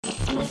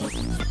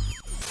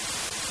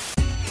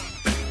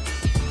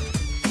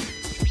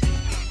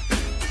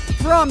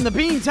From the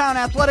Beantown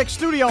Athletics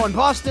Studio in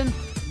Boston,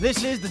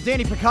 this is the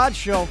Danny Picard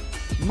Show,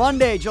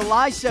 Monday,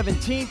 July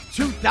 17th,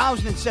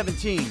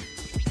 2017.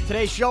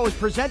 Today's show is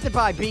presented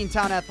by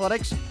Beantown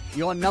Athletics,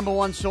 your number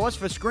one source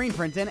for screen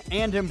printing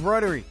and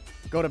embroidery.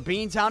 Go to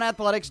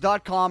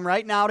beantownathletics.com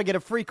right now to get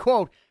a free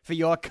quote for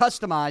your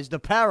customized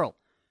apparel.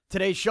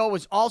 Today's show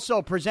is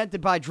also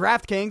presented by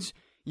DraftKings.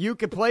 You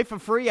can play for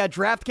free at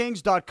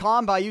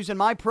DraftKings.com by using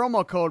my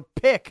promo code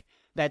PIC.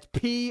 That's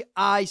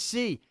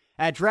P-I-C.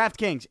 At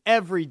DraftKings,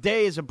 every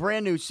day is a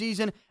brand new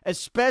season,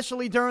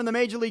 especially during the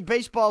Major League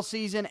Baseball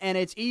season, and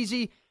it's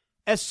easy,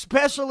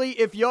 especially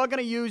if you're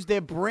going to use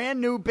their brand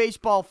new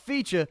baseball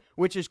feature,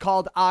 which is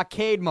called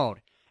Arcade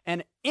Mode.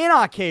 And in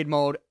Arcade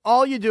Mode,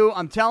 all you do,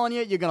 I'm telling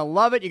you, you're going to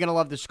love it. You're going to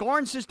love the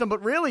scoring system,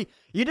 but really,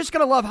 you're just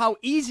going to love how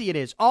easy it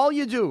is. All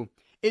you do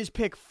is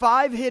pick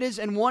 5 hitters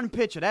and 1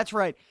 pitcher. That's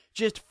right,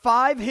 just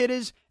 5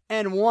 hitters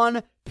and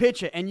 1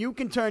 pitcher, and you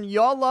can turn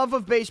your love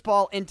of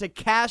baseball into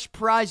cash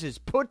prizes.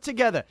 Put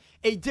together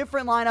a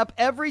different lineup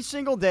every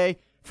single day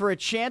for a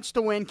chance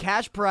to win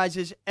cash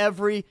prizes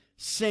every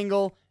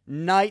single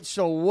night.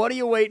 So what are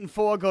you waiting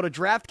for? Go to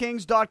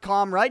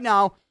DraftKings.com right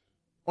now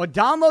or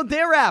download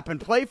their app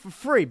and play for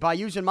free by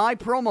using my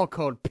promo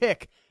code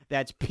PIC.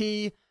 That's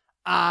P-I-C.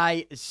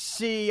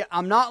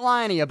 I'm not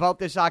lying to you about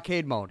this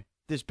Arcade Mode,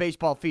 this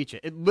baseball feature.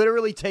 It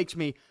literally takes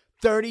me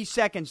 30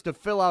 seconds to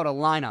fill out a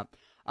lineup.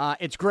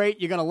 It's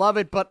great. You're going to love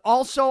it. But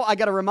also, I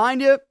got to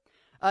remind you,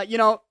 I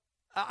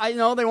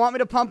know they want me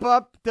to pump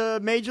up the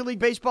Major League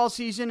Baseball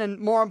season and,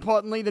 more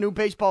importantly, the new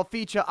baseball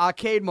feature,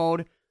 Arcade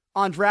Mode,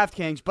 on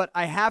DraftKings. But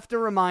I have to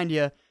remind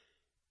you,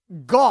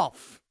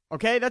 golf,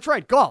 okay? That's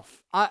right,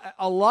 golf.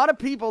 A lot of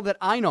people that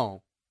I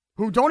know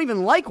who don't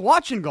even like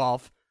watching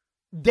golf,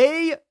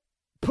 they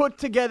put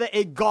together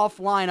a golf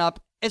lineup,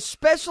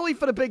 especially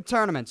for the big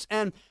tournaments.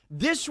 And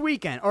this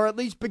weekend, or at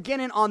least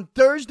beginning on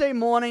Thursday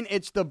morning,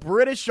 it's the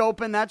British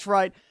Open. That's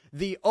right.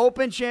 The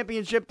Open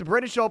Championship, the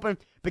British Open,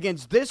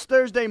 begins this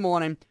Thursday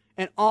morning,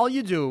 and all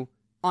you do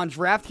on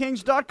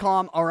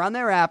DraftKings.com or on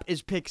their app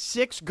is pick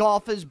 6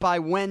 golfers by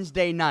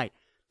Wednesday night.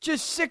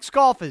 Just 6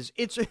 golfers.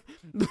 It's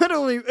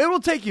literally, it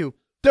will take you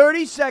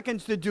 30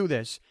 seconds to do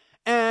this,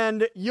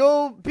 and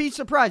you'll be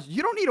surprised.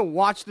 You don't need to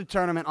watch the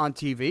tournament on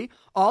TV.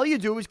 All you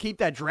do is keep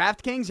that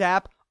DraftKings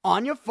app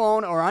on your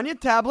phone or on your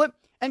tablet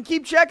and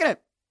keep checking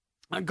it.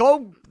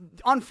 Go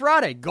on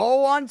Friday.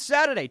 Go on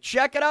Saturday.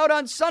 Check it out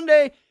on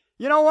Sunday.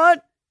 You know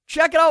what?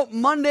 Check it out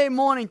Monday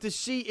morning to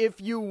see if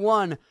you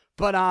won.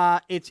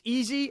 But it's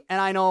easy,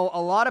 and I know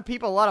a lot of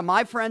people, a lot of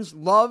my friends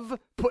love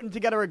putting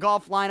together a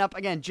golf lineup.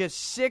 Again, just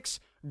 6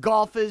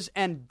 golfers,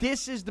 and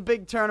this is the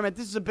big tournament.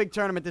 This is a big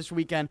tournament this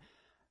weekend.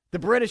 The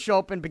British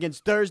Open begins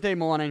Thursday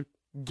morning.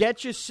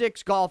 Get your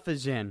 6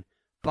 golfers in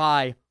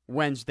by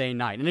Wednesday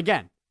night. And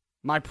again,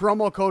 my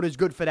promo code is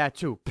good for that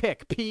too.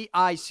 PIC,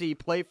 P-I-C,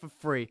 play for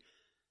free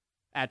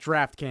at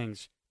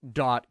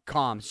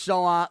DraftKings.com.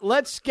 So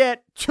let's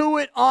get to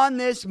it on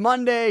this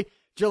Monday,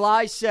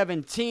 July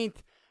 17th,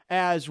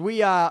 as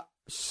we are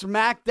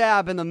smack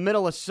dab in the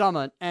middle of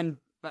summer. And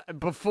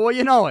before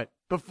you know it,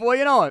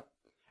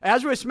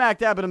 as we're smack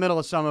dab in the middle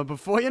of summer,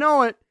 before you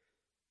know it,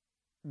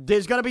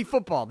 there's going to be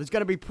football. There's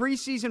going to be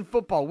preseason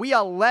football. We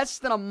are less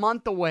than a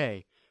month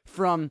away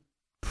from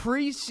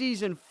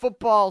preseason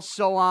football,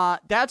 so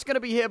that's going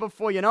to be here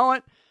before you know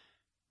it.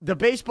 The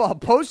baseball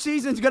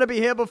postseason is going to be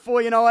here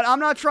before you know it. I'm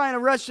not trying to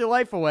rush your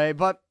life away,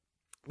 but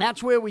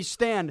that's where we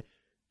stand.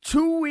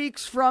 2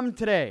 weeks from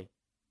today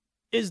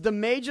is the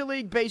Major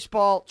League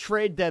Baseball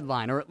trade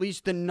deadline, or at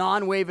least the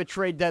non-waiver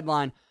trade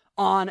deadline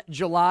on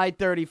July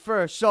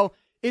 31st. So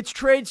it's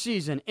trade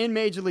season in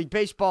Major League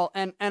Baseball,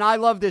 and I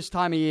love this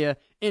time of year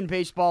in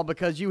baseball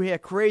because you hear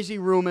crazy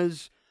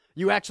rumors.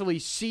 You actually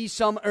see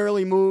some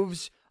early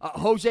moves.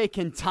 Jose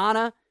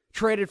Quintana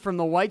traded from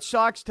the White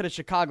Sox to the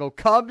Chicago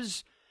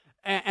Cubs,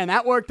 and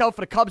that worked out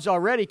for the Cubs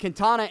already.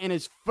 Quintana, in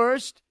his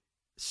first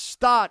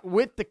start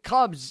with the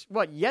Cubs,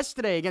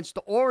 yesterday against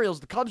the Orioles,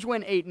 the Cubs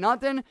win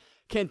 8-0.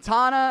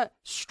 Quintana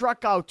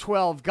struck out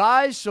 12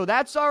 guys, so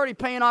that's already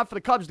paying off for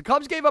the Cubs. The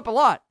Cubs gave up a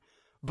lot,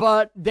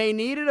 but they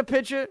needed a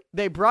pitcher.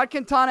 They brought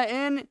Quintana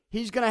in.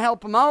 He's going to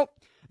help them out.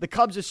 The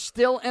Cubs are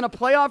still in a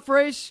playoff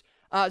race,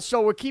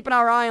 so we're keeping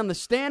our eye on the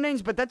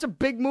standings, but that's a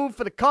big move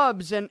for the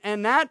Cubs,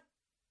 and that,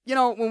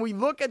 when we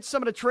look at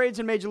some of the trades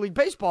in Major League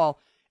Baseball,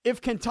 if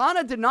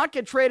Quintana did not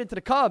get traded to the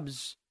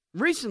Cubs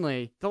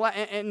recently,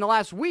 in the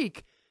last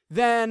week,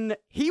 then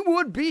he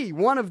would be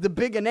one of the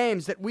bigger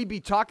names that we'd be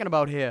talking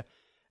about here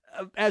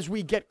as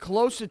we get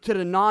closer to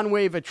the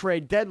non-waiver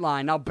trade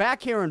deadline. Now,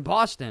 back here in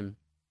Boston,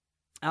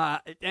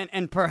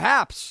 and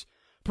perhaps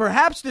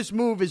this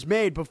move is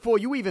made before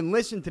you even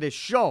listen to this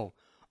show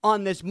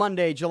on this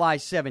Monday, July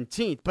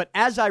 17th. But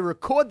as I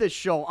record this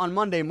show on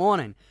Monday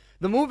morning,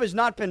 the move has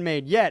not been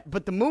made yet,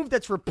 but the move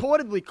that's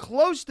reportedly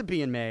close to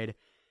being made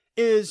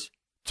is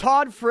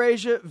Todd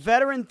Frazier,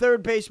 veteran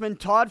third baseman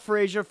Todd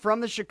Frazier from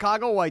the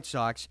Chicago White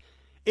Sox,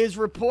 is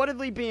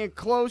reportedly being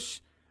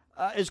close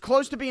is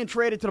close to being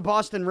traded to the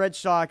Boston Red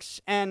Sox,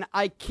 and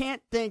I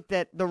can't think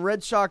that the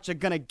Red Sox are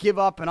going to give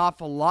up an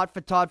awful lot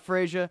for Todd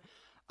Frazier.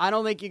 I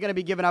don't think you're going to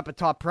be giving up a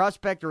top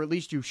prospect, or at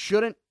least you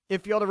shouldn't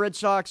if you're the Red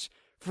Sox.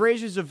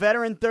 Frazier's a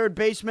veteran third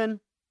baseman.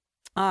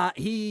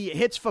 He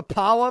hits for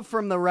power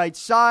from the right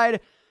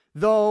side,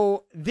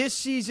 though this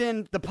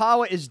season the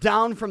power is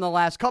down from the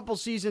last couple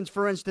seasons.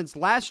 For instance,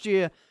 last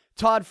year,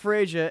 Todd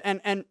Frazier,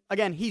 and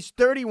again, he's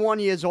 31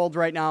 years old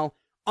right now,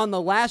 on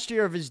the last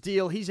year of his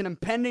deal. He's an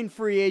impending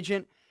free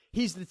agent.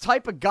 He's the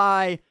type of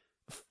guy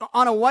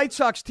on a White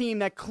Sox team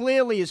that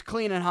clearly is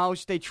cleaning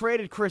house. They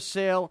traded Chris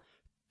Sale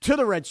to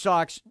the Red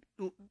Sox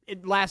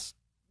last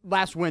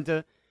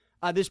winter,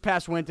 this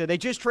past winter. They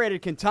just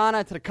traded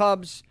Quintana to the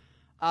Cubs.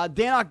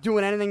 They're not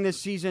doing anything this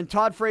season.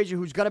 Todd Frazier,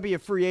 who's going to be a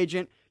free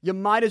agent, you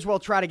might as well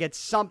try to get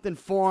something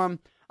for him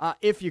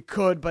if you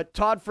could. But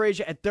Todd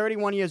Frazier, at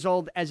 31 years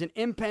old, as an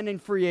impending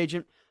free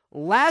agent,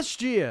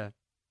 last year,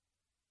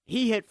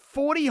 he hit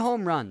 40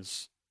 home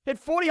runs. He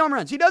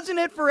doesn't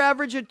hit for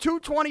average at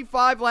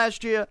 225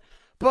 last year,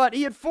 but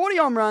he hit 40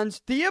 home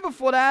runs. The year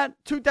before that,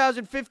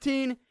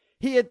 2015,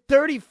 he had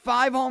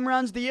 35 home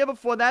runs. The year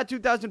before that,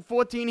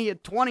 2014, he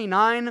had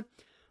 29.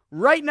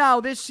 Right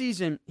now, this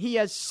season, he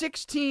has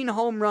 16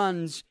 home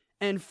runs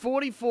and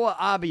 44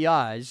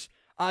 RBIs.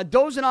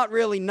 Those are not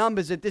really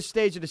numbers at this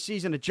stage of the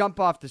season to jump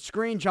off the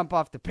screen, jump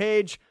off the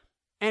page.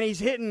 And he's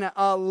hitting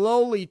a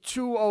lowly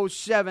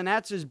 207.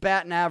 That's his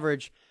batting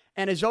average.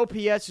 And his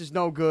OPS is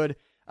no good,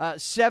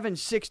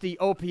 760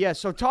 OPS.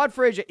 So Todd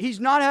Frazier, he's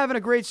not having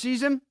a great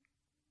season.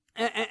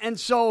 And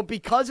so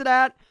because of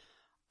that,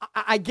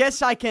 I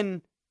guess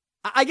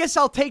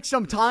I'll take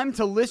some time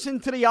to listen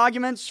to the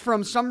arguments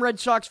from some Red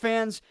Sox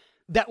fans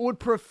that would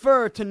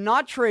prefer to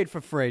not trade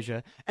for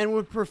Frazier and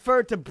would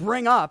prefer to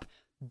bring up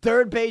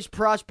third base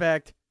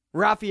prospect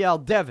Rafael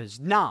Devers.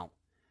 Now,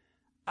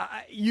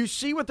 you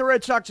see what the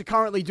Red Sox are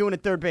currently doing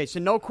at third base,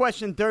 and no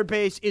question, third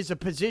base is a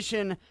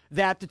position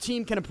that the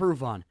team can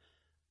improve on.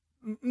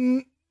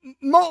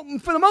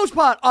 For the most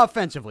part,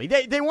 offensively.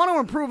 They want to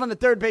improve on the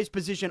third base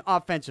position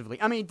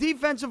offensively. I mean,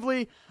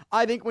 defensively,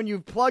 I think when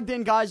you've plugged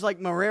in guys like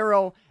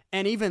Marrero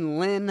and even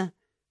Lynn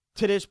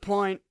to this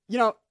point,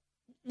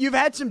 you've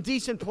had some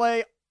decent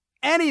play.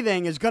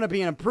 Anything is going to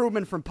be an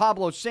improvement from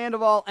Pablo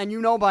Sandoval, and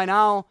you know by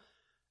now,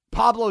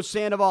 Pablo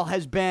Sandoval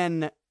has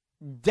been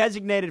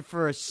designated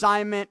for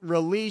assignment,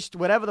 released,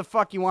 whatever the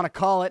fuck you want to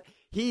call it.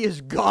 He is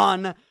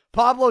gone.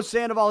 Pablo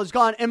Sandoval is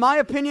gone. In my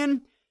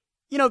opinion,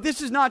 this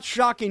is not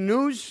shocking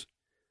news.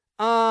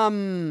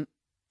 And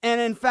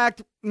in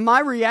fact, my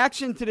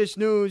reaction to this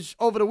news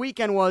over the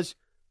weekend was,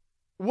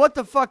 what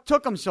the fuck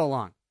took him so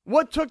long?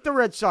 What took the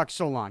Red Sox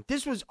so long?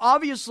 This was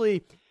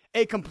obviously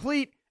a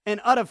complete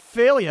and utter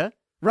failure,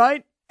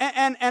 right?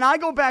 And I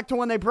go back to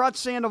when they brought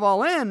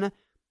Sandoval in.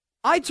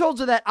 I told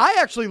you that I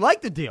actually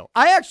liked the deal.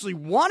 I actually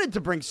wanted to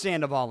bring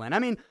Sandoval in. I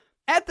mean,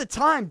 at the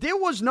time, there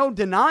was no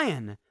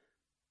denying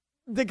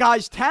the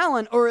guy's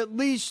talent, or at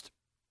least,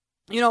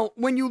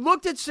 when you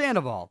looked at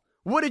Sandoval,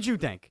 what did you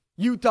think?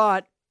 You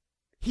thought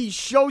he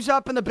shows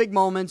up in the big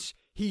moments.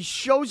 He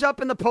shows up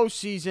in the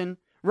postseason,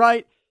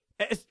 right?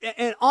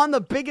 And on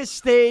the biggest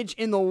stage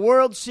in the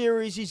World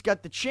Series, he's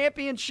got the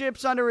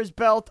championships under his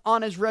belt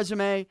on his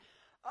resume.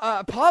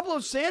 Pablo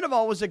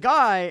Sandoval was a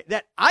guy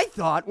that I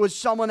thought was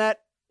someone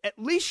that at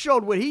least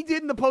showed what he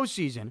did in the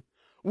postseason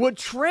would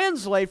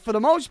translate, for the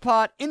most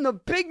part, in the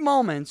big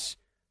moments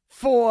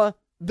for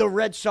the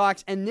Red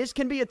Sox, and this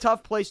can be a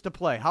tough place to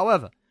play.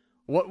 However,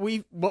 what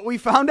we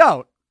found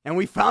out, and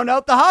we found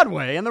out the hard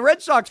way, and the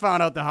Red Sox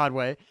found out the hard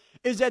way,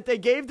 is that they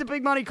gave the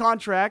big money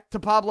contract to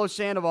Pablo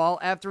Sandoval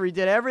after he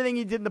did everything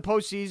he did in the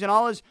postseason,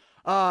 all his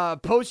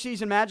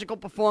postseason magical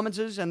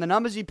performances and the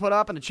numbers he put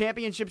up and the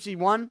championships he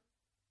won.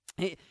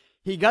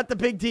 He got the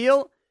big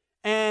deal,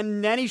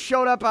 and then he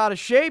showed up out of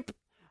shape.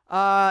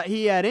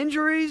 He had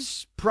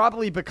injuries,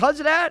 probably because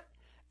of that.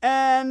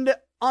 And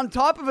on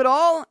top of it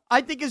all,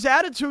 I think his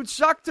attitude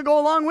sucked to go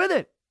along with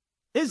it.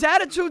 His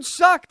attitude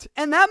sucked.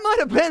 And that might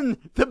have been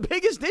the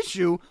biggest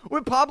issue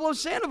with Pablo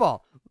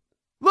Sandoval.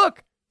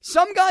 Look,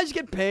 some guys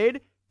get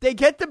paid. They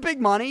get the big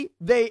money.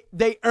 They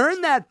earn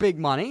that big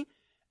money.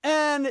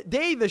 And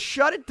they either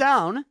shut it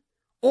down,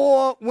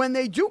 or when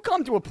they do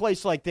come to a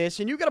place like this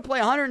and you got to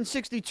play a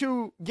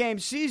 162-game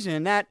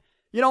season that,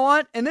 you know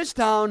what, in this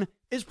town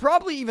is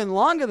probably even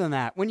longer than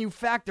that when you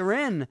factor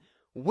in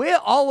we're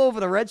all over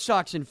the Red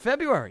Sox in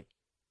February,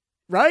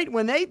 right?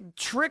 When they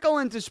trickle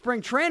into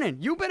spring training,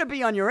 you better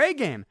be on your A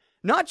game,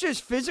 not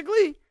just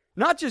physically,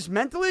 not just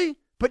mentally,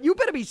 but you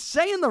better be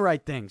saying the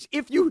right things.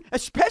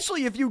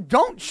 Especially if you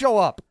don't show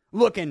up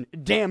looking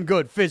damn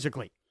good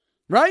physically,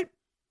 right?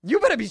 You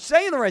better be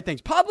saying the right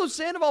things. Pablo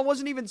Sandoval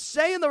wasn't even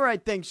saying the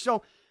right things.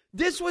 So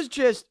this was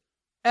just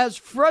as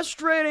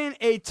frustrating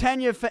a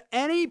tenure for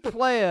any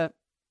player,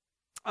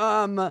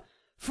 for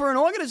an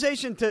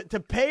organization to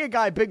pay a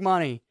guy big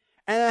money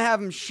and then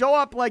have him show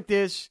up like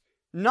this,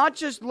 not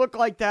just look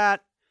like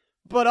that,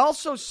 but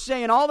also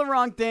saying all the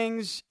wrong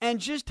things and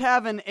just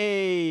having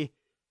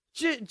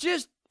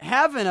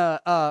having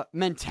a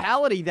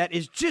mentality that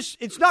is just,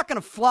 it's not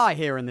going to fly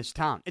here in this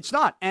town. It's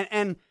not.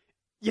 And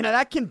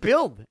that can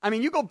build. I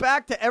mean, you go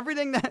back to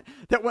everything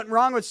that went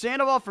wrong with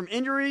Sandoval, from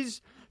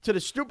injuries to the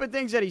stupid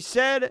things that he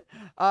said,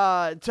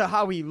 to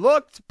how he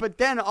looked. But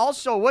then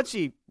also, what's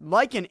he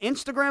liking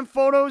Instagram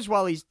photos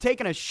while he's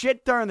taking a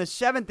shit during the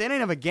 7th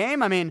inning of a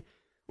game? I mean,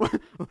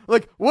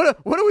 like, what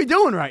are we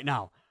doing right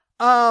now?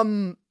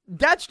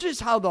 That's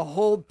just how the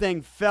whole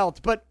thing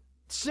felt. But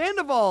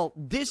Sandoval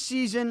this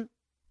season,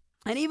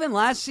 and even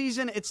last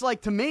season, it's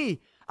like, to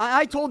me,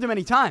 I told you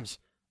many times,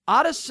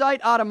 out of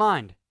sight, out of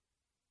mind.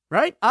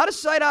 Right? Out of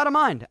sight, out of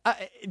mind.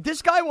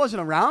 This guy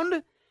wasn't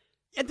around.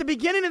 At the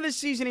beginning of this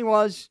season, he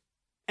was,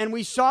 and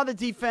we saw the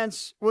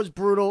defense was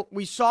brutal.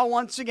 We saw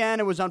once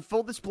again, it was on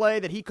full display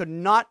that he could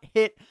not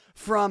hit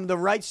from the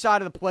right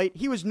side of the plate.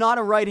 He was not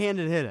a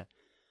right-handed hitter.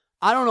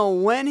 I don't know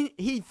when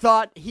he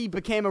thought he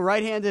became a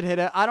right-handed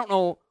hitter. I don't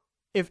know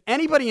if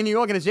anybody in the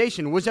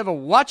organization was ever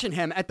watching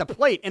him at the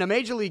plate in a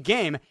major league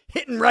game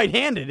hitting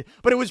right-handed,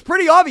 but it was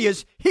pretty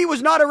obvious he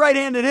was not a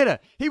right-handed hitter.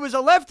 He was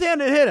a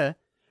left-handed hitter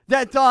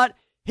that thought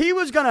he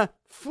was going to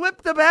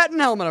flip the batting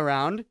helmet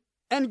around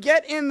and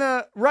get in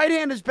the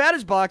right-hander's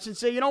batter's box and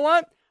say, you know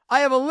what?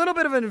 I have a little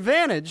bit of an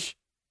advantage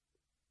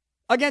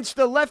against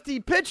the lefty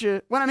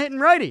pitcher when I'm hitting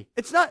righty.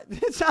 It's not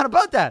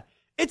about that.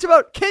 It's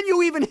about, can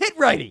you even hit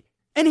righty?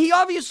 And he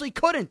obviously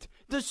couldn't.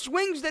 The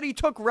swings that he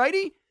took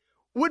righty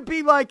would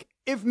be like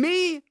if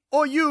me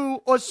or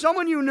you or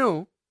someone you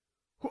knew,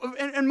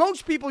 and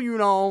most people you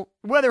know,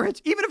 whether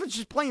it's, even if it's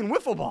just playing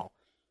wiffle ball,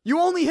 you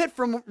only hit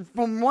from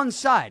one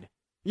side.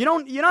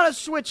 You're not a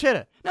switch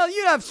hitter. Now,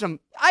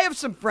 I have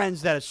some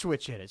friends that are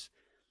switch hitters,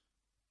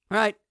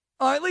 right?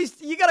 Or at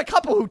least you got a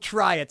couple who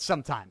try it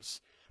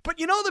sometimes. But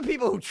you know the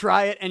people who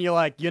try it and you're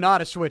like, you're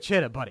not a switch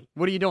hitter, buddy.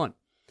 What are you doing?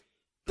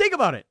 Think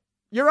about it.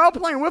 You're out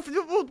playing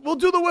wiffle. We'll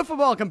do the wiffle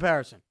ball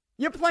comparison.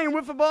 You're playing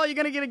wiffle ball. You're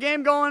going to get a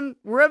game going.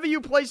 Wherever you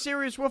play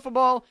serious wiffle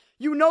ball,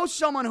 you know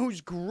someone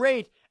who's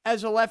great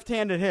as a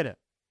left-handed hitter.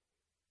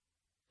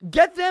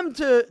 Get them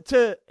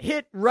to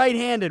hit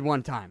right-handed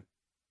one time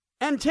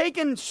and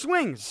taking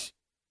swings.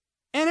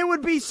 And it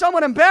would be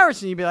somewhat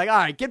embarrassing. You'd be like, all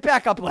right, get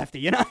back up, lefty.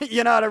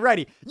 You're not a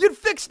righty. You'd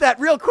fix that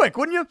real quick,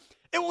 wouldn't you?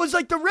 It was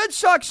like the Red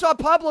Sox saw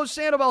Pablo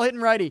Sandoval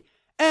hitting righty,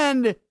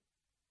 and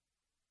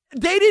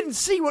they didn't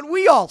see what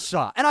we all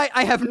saw. And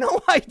I have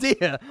no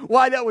idea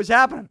why that was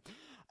happening.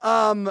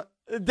 I'll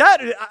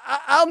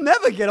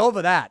never get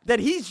over that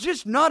he's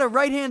just not a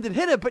right-handed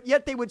hitter, but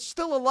yet they would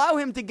still allow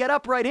him to get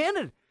up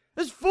right-handed.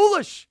 That's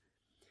foolish.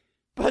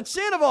 But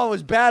Sandoval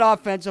was bad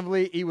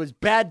offensively. He was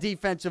bad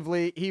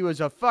defensively. He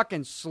was a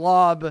fucking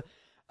slob.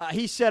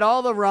 He said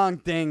all the wrong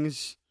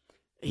things.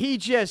 He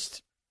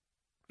just,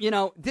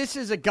 this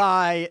is a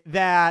guy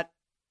that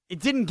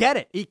didn't get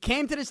it. He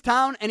came to this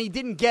town and he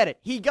didn't get it.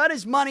 He got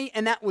his money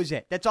and that was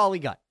it. That's all he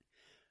got.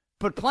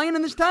 But playing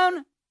in this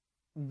town,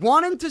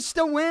 wanting to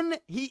still win,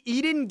 he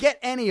didn't get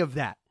any of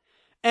that.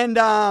 And,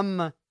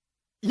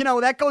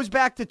 that goes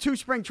back to 2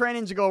 spring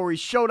trainings ago where he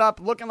showed up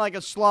looking like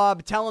a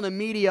slob, telling the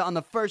media on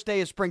the first day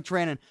of spring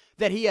training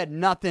that he had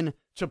nothing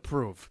to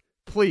prove.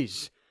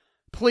 Please.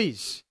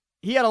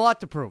 He had a lot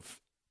to prove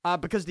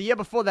because the year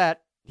before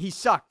that, he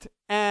sucked.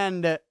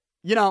 And,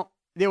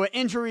 there were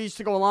injuries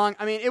to go along.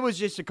 I mean, it was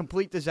just a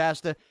complete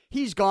disaster.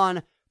 He's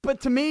gone.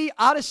 But to me,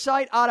 out of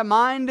sight, out of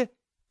mind,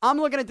 I'm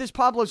looking at this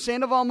Pablo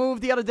Sandoval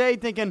move the other day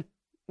thinking,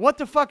 what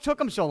the fuck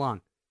took him so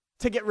long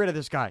to get rid of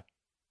this guy?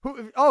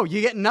 You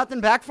getting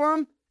nothing back for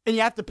him? And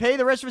you have to pay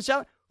the rest of his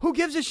salary? Who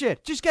gives a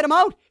shit? Just get him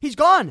out. He's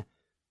gone.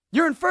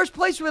 You're in first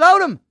place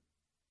without him.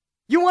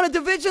 You won a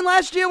division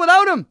last year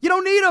without him. You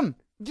don't need him.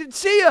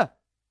 See ya.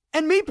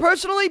 And me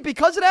personally,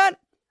 because of that,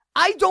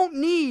 I don't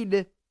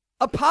need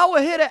a power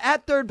hitter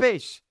at third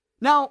base.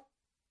 Now,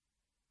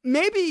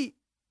 maybe,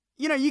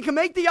 you can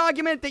make the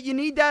argument that you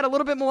need that a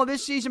little bit more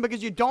this season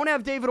because you don't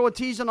have David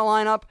Ortiz in the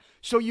lineup,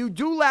 so you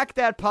do lack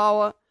that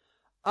power.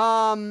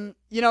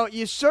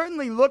 You're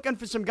certainly looking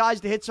for some guys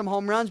to hit some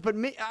home runs, but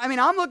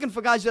I'm looking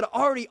for guys that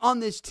are already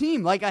on this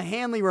team, like a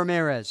Hanley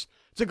Ramirez,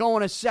 to go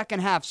on a second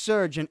half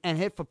surge and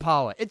hit for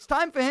power. It's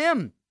time for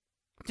him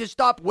to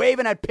stop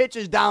waving at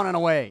pitches down and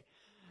away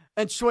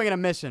and swinging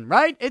and missing,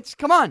 right?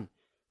 Come on.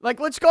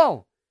 Let's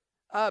go.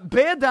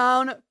 Bear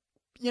down,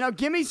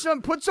 give me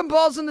put some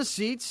balls in the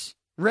seats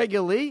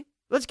regularly.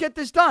 Let's get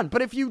this done.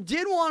 But if you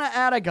did want to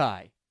add a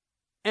guy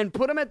and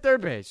put him at third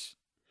base,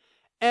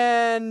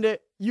 and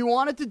you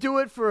wanted to do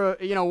it for,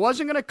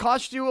 wasn't going to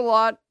cost you a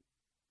lot.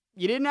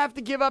 You didn't have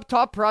to give up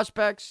top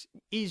prospects.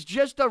 He's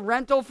just a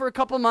rental for a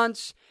couple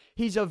months.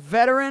 He's a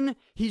veteran.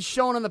 He's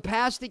shown in the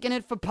past he can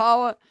hit for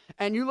power.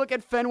 And you look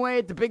at Fenway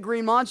at the Big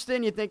Green Monster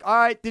and you think, all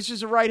right, this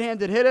is a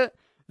right-handed hitter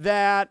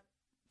that,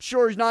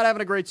 sure, he's not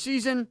having a great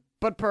season,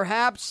 but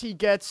perhaps he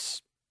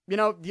gets,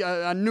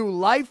 a new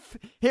life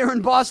here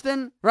in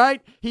Boston,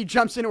 right? He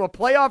jumps into a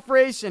playoff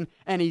race and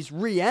he's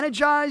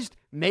re-energized.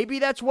 Maybe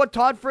that's what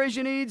Todd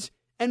Frazier needs,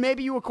 and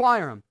maybe you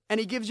acquire him, and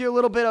he gives you a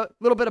little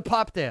bit of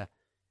pop there.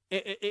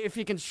 If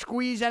you can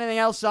squeeze anything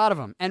else out of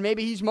him, and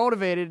maybe he's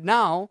motivated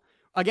now,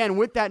 again,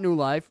 with that new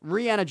life,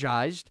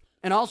 re-energized,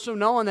 and also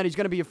knowing that he's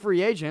going to be a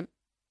free agent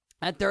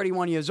at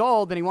 31 years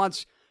old and he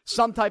wants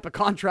some type of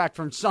contract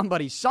from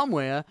somebody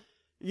somewhere,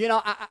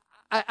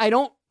 I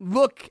don't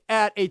look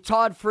at a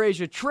Todd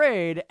Frazier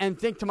trade and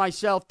think to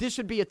myself, this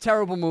would be a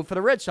terrible move for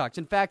the Red Sox.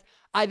 In fact,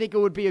 I think it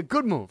would be a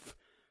good move.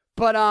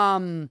 But,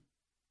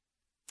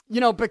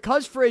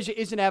 because Frazier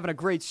isn't having a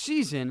great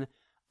season,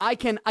 I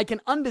can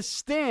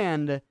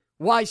understand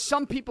why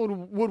some people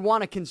would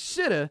want to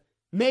consider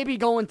maybe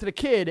going to the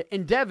kid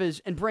in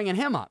Devers and bringing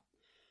him up.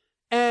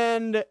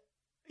 And,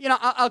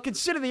 I'll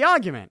consider the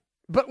argument.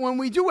 But when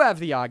we do have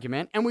the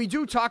argument, and we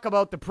do talk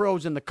about the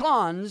pros and the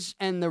cons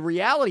and the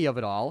reality of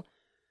it all,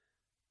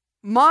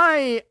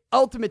 my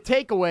ultimate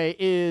takeaway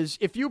is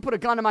if you put a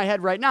gun to my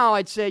head right now,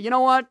 I'd say, you know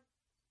what?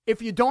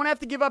 If you don't have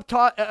to give up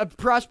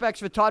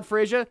prospects for Todd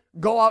Frazier,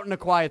 go out and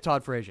acquire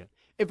Todd Frazier.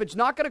 If it's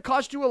not going to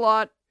cost you a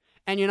lot,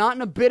 and you're not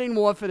in a bidding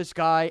war for this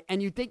guy,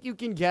 and you think you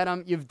can get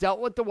him, you've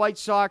dealt with the White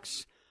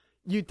Sox,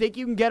 you think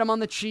you can get him on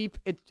the cheap,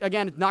 it's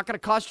not going to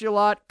cost you a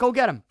lot, go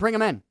get him, bring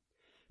him in.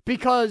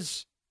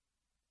 Because,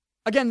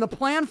 again, the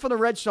plan for the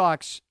Red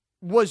Sox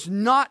was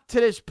not to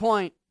this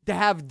point to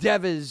have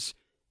Devers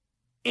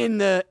in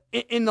the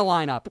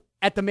lineup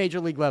at the major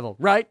league level,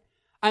 right?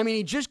 I mean,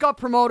 he just got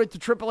promoted to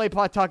AAA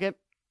Pawtucket.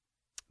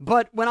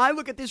 But when I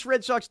look at this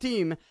Red Sox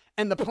team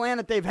and the plan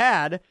that they've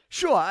had,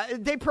 sure,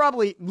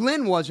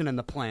 Lynn wasn't in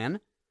the plan.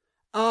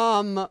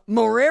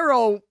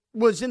 Morero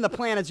was in the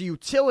plan as a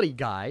utility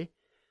guy.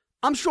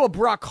 I'm sure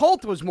Brock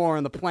Holt was more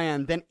in the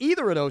plan than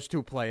either of those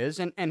two players,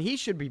 and he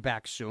should be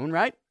back soon,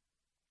 right?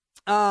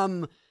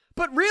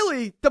 But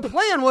really, the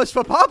plan was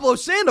for Pablo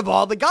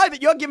Sandoval, the guy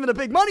that you're giving the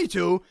big money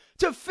to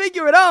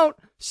figure it out,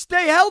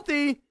 stay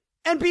healthy,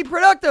 and be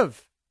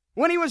productive.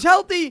 When he was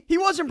healthy, he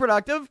wasn't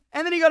productive,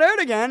 and then he got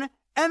hurt again,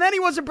 and then he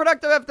wasn't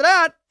productive after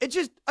that. It's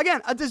just,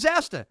 again, a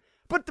disaster.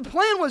 But the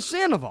plan was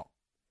Sandoval.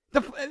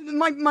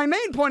 My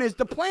main point is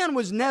the plan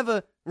was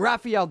never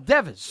Rafael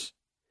Devers.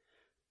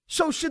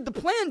 So should the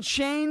plan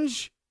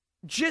change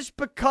just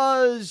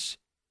because,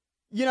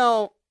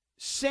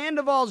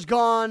 Sandoval's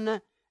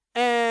gone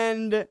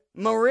and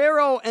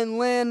Morero and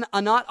Lynn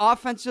are not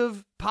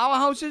offensive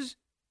powerhouses?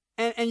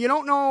 And you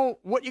don't know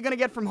what you're going to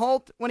get from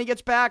Holt when he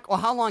gets back or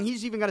how long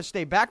he's even going to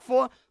stay back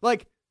for?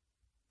 Like,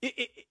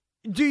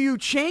 do you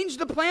change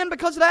the plan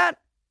because of that?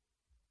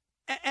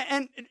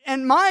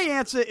 And my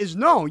answer is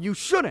no, you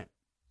shouldn't.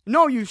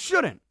 No, you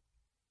shouldn't.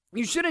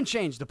 You shouldn't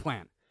change the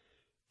plan.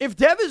 If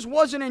Devers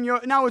wasn't in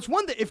your... Now, it's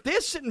one thing. If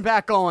they're sitting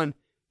back going,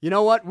 you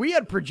know what? We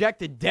had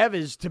projected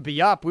Devers to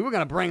be up. We were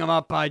going to bring him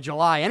up by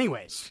July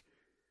anyways.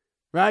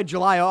 Right?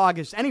 July,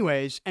 August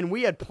anyways. And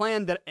we had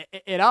planned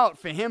it out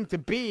for him to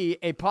be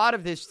a part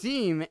of this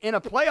team in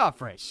a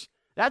playoff race.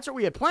 That's what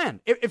we had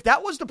planned. If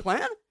that was the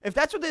plan, if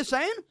that's what they're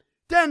saying,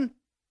 then...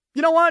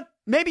 You know what?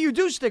 Maybe you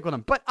do stick with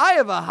him. But I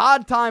have a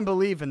hard time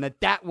believing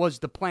that was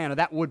the plan or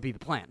that would be the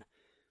plan.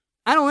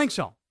 I don't think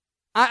so.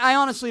 I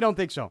honestly don't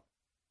think so.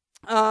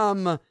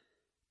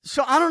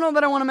 So I don't know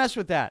that I want to mess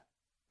with that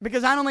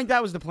because I don't think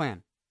that was the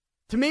plan.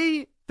 To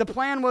me, the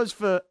plan was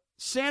for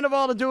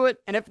Sandoval to do it.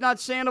 And if not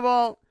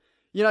Sandoval,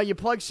 you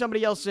plug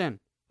somebody else in.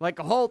 Like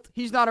a Holt,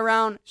 he's not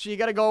around. So you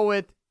got to go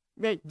with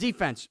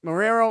defense.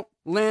 Morero,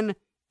 Lynn,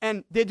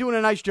 and they're doing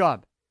a nice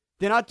job.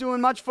 They're not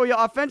doing much for you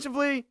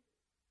offensively.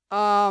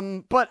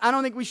 But I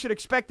don't think we should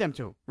expect them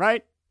to,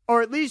 right?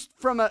 Or at least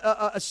from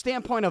a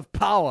standpoint of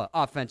power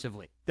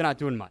offensively. They're not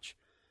doing much.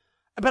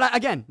 But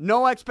again,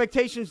 no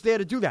expectations there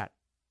to do that.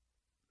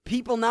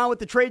 People now at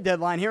the trade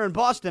deadline here in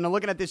Boston are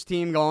looking at this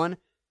team going,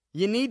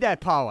 you need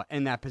that power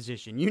in that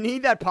position. You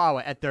need that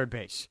power at third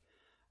base.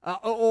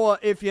 Or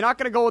if you're not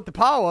going to go with the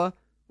power,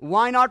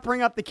 why not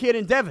bring up the kid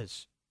in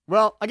Devers?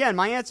 Well, again,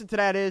 my answer to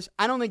that is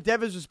I don't think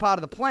Devers was part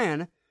of the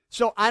plan.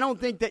 So I don't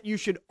think that you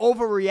should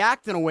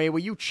overreact in a way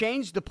where you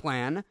change the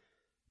plan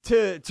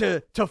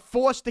to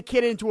force the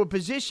kid into a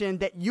position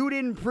that you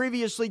didn't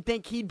previously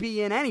think he'd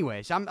be in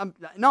anyways. I'm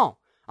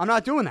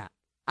not doing that.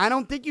 I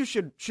don't think you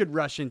should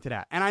rush into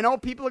that. And I know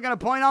people are going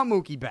to point out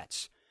Mookie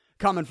Betts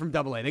coming from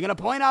AA. They're going to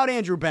point out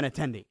Andrew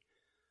Benintendi.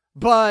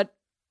 But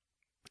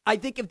I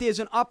think if there's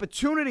an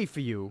opportunity for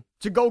you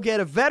to go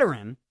get a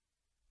veteran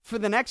for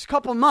the next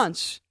couple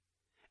months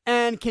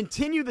and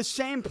continue the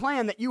same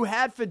plan that you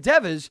had for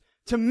Devers,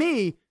 to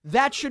me,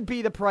 that should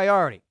be the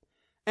priority.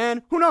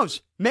 And who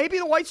knows? Maybe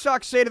the White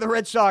Sox say to the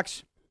Red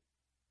Sox,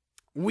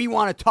 we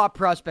want a top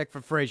prospect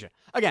for Frazier.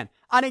 Again,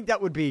 I think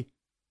that would be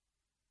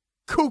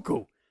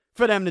cuckoo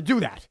for them to do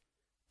that.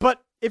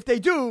 But if they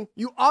do,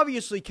 you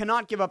obviously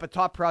cannot give up a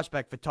top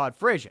prospect for Todd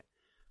Frazier.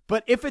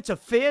 But if it's a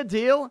fair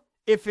deal,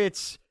 if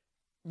it's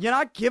you're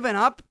not giving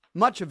up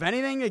much of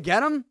anything to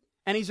get him,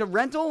 and he's a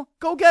rental,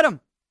 go get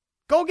him.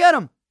 Go get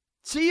him.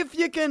 See if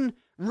you can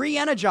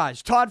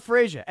re-energize Todd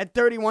Frazier at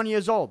 31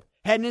 years old,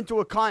 heading into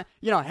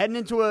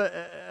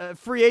a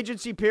free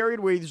agency period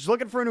where he's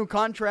looking for a new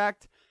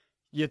contract.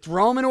 You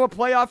throw him into a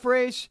playoff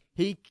race.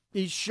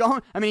 He's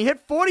shown. I mean, he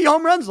hit 40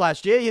 home runs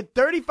last year. He hit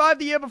 35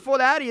 the year before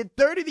that. He hit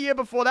 30 the year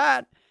before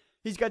that.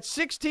 He's got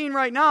 16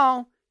 right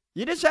now.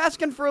 You're just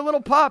asking for a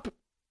little pop,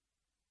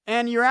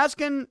 and you're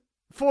asking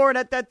for it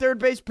at that third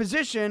base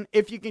position.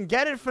 If you can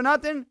get it for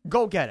nothing,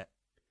 go get it.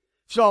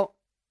 So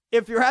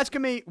if you're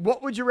asking me,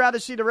 what would you rather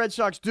see the Red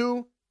Sox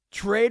do?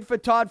 Trade for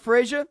Todd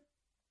Frazier?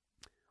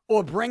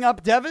 Or bring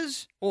up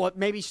Devers? Or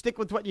maybe stick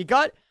with what you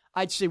got?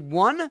 I'd say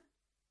one,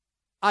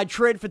 I'd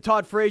trade for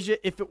Todd Frazier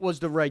if it was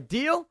the right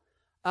deal.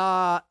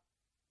 My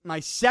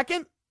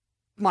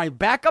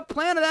backup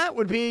plan of that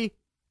would be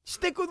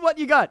stick with what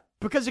you got.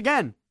 Because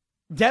again,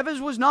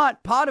 Devers was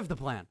not part of the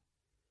plan.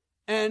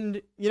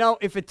 And,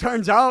 if it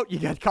turns out you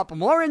got a couple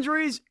more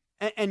injuries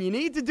and you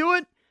need to do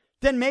it,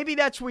 then maybe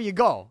that's where you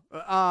go.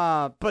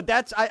 But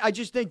I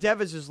just think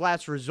Devers is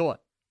last resort.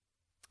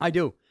 I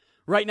do.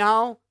 Right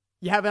now,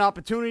 you have an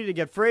opportunity to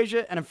get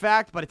Frazier. And in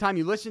fact, by the time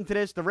you listen to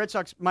this, the Red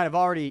Sox might have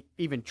already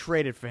even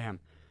traded for him.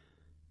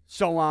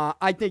 So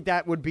I think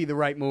that would be the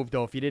right move,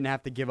 though, if you didn't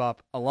have to give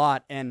up a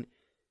lot. And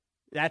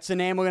that's the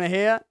name we're going to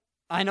hear.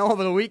 I know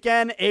over the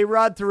weekend,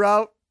 A-Rod threw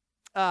out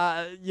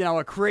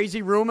a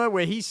crazy rumor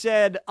where he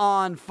said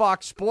on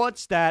Fox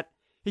Sports that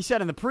he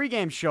said in the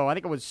pregame show, I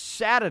think it was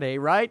Saturday,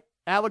 right?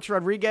 Alex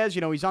Rodriguez,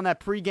 he's on that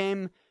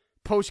pregame,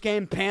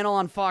 postgame panel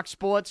on Fox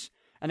Sports,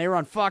 and they were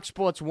on Fox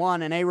Sports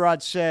 1, and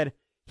A-Rod said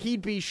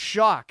he'd be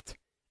shocked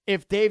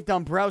if Dave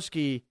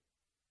Dombrowski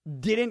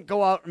didn't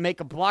go out and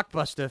make a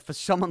blockbuster for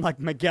someone like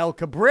Miguel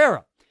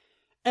Cabrera.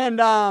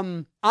 And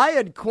I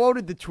had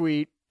quoted the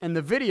tweet and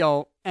the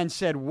video and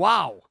said,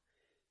 wow.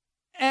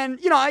 And,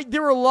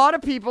 there were a lot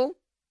of people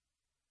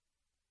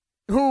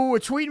who were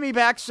tweeting me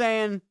back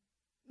saying,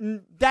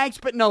 thanks,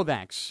 but no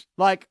thanks.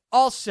 Like,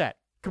 all set.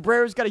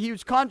 Cabrera's got a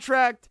huge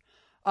contract.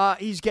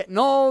 He's getting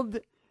old.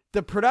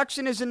 The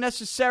production isn't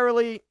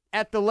necessarily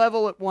at the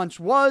level it once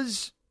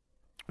was.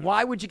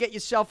 Why would you get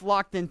yourself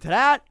locked into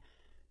that?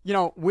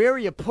 Where are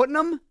you putting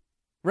him?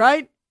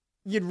 Right?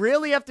 You'd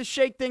really have to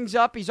shake things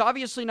up. He's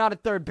obviously not a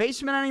third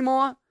baseman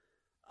anymore.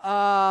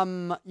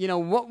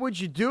 What would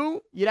you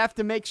do? You'd have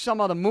to make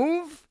some other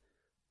move.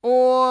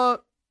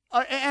 Or,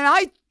 and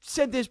I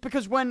said this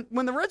because when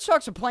the Red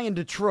Sox are playing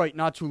Detroit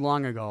not too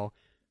long ago,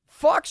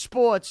 Fox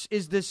Sports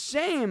is the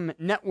same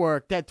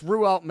network that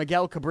threw out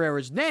Miguel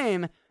Cabrera's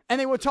name,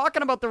 and they were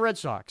talking about the Red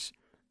Sox.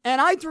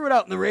 And I threw it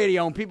out in the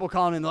radio, and people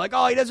calling in, they're like,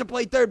 oh, he doesn't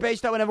play third base,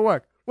 that would never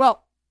work.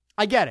 Well,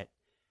 I get it.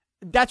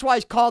 That's why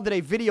I called it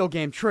a video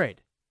game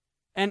trade.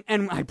 And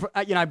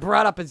I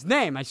brought up his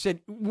name. I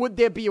said, would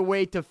there be a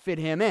way to fit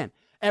him in?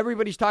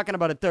 Everybody's talking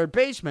about a third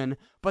baseman,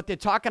 but they're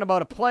talking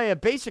about a player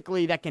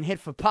basically that can hit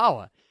for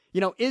power.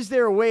 Is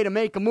there a way to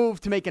make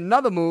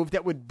another move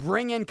that would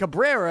bring in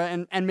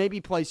Cabrera and maybe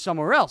play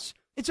somewhere else?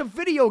 It's a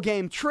video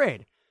game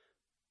trade.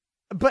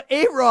 But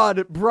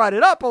A-Rod brought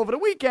it up over the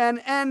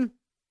weekend, and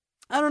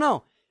I don't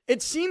know.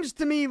 It seems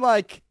to me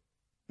like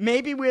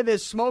maybe where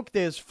there's smoke,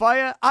 there's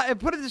fire. I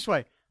put it this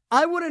way.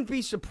 I wouldn't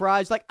be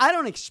surprised. I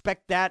don't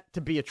expect that to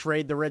be a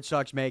trade the Red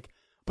Sox make,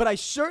 but I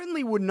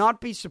certainly would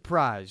not be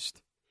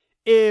surprised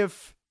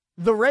if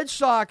the Red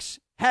Sox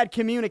had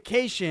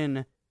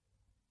communication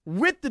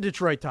with the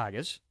Detroit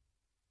Tigers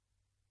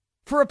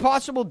for a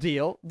possible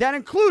deal that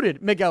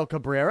included Miguel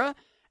Cabrera,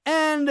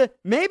 and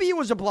maybe it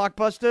was a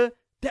blockbuster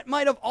that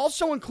might have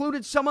also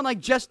included someone like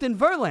Justin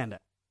Verlander.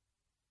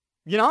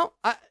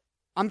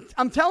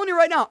 I'm telling you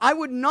right now, I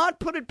would not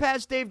put it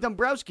past Dave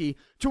Dombrowski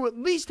to at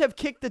least have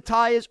kicked the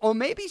tires, or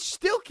maybe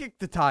still kick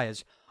the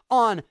tires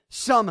on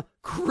some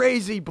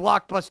crazy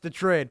blockbuster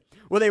trade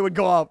where they would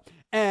go out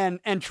and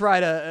try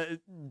to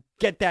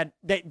get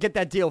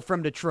that deal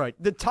from Detroit.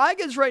 The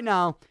Tigers right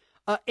now,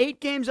 8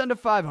 games under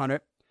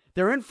 500.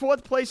 They're in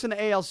 4th place in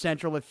the AL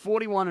Central at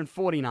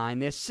 41-49.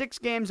 They're 6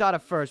 games out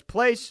of first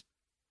place.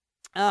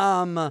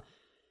 I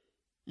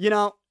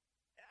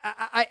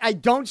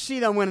don't see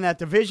them winning that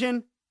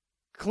division.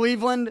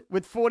 Cleveland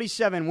with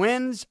 47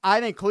 wins.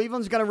 I think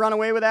Cleveland's going to run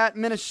away with that.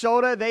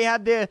 Minnesota, they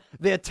had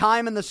their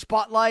time in the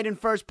spotlight in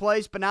first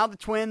place, but now the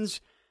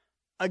Twins,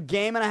 a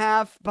game and a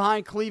half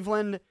behind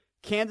Cleveland.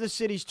 Kansas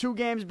City's 2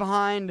 games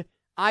behind.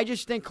 I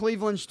just think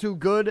Cleveland's too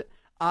good.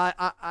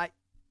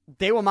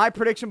 They were my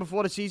prediction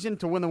before the season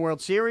to win the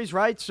World Series,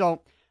 right?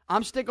 So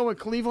I'm sticking with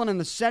Cleveland in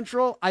the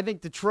Central. I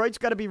think Detroit's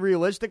got to be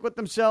realistic with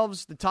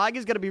themselves. The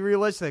Tigers got to be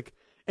realistic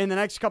in the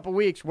next couple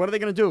weeks. What are they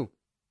going to do?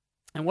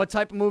 And what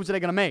type of moves are they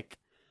going to make?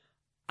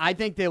 I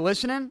think they're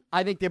listening.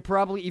 I think they're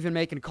probably even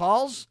making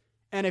calls.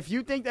 And if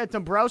you think that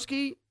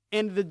Dombrowski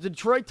and the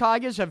Detroit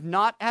Tigers have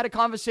not had a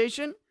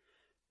conversation,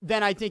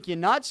 then I think you're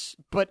nuts.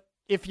 But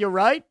if you're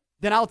right,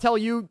 then I'll tell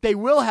you they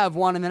will have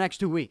one in the next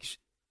 2 weeks.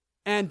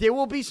 And there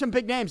will be some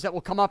big names that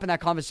will come up in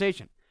that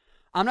conversation.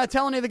 I'm not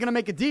telling you they're going to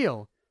make a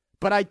deal,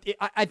 but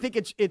I think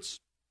it's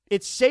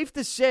safe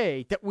to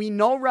say that we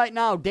know right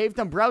now Dave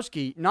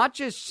Dombrowski, not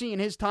just seeing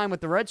his time with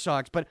the Red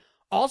Sox, but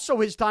also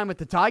his time with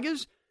the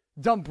Tigers,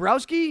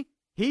 Dombrowski,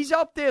 he's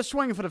up there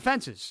swinging for the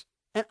fences.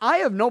 And I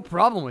have no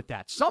problem with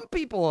that. Some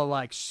people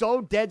are so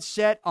dead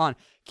set on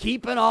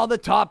keeping all the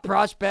top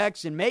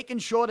prospects and making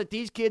sure that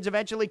these kids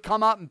eventually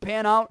come up and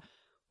pan out.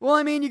 Well,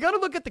 I mean, you got to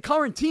look at the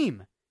current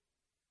team.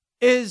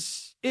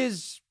 Is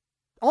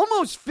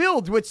almost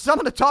filled with some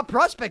of the top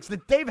prospects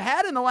that they've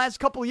had in the last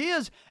couple of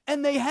years,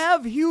 and they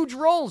have huge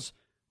roles.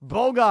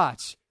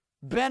 Bogarts,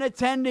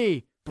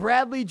 Benintendi,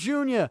 Bradley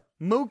Jr.,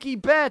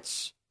 Mookie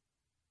Betts,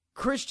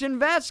 Christian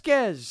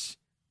Vasquez.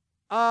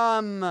 Who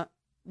am I?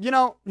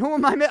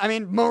 I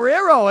mean,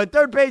 Marrero at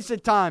third base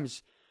at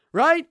times,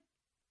 right?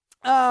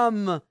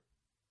 Let's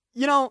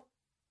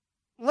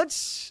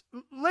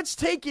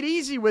take it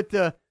easy with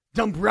the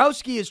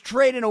Dombrowski is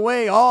trading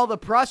away all the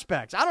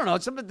prospects. I don't know.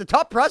 The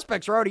top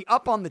prospects are already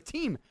up on the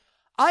team.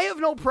 I have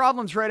no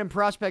problem trading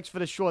prospects for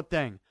the short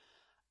thing.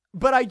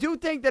 But I do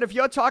think that if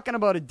you're talking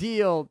about a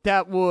deal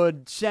that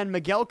would send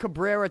Miguel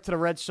Cabrera to the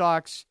Red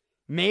Sox,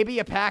 maybe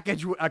a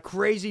package, a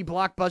crazy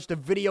blockbuster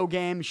video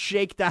game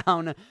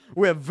shakedown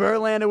where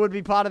Verlander would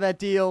be part of that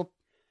deal.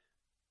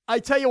 I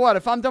tell you what,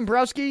 if I'm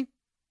Dombrowski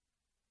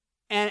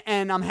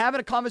and I'm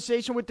having a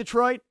conversation with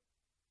Detroit,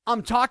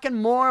 I'm talking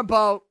more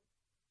about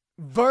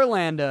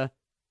Verlander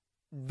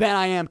than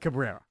I am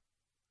Cabrera.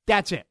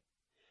 That's it.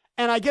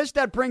 And I guess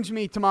that brings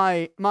me to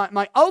my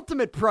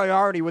ultimate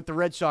priority with the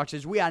Red Sox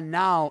is we are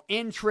now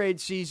in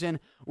trade season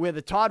where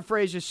the Todd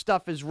Frazier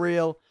stuff is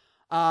real.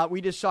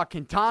 We just saw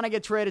Quintana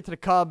get traded to the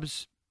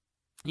Cubs.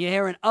 You're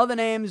hearing other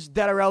names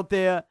that are out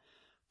there.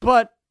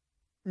 But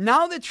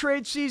now that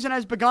trade season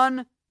has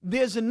begun,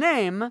 there's a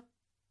name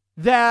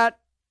that,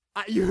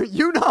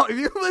 you know, if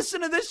you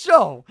listen to this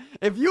show,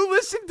 if you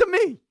listen to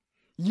me,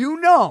 you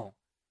know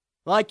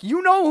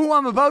who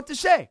I'm about to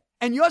say.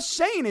 And you're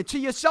saying it to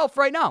yourself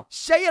right now.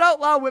 Say it out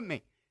loud with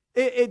me.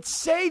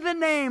 Say the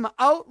name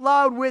out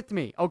loud with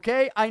me,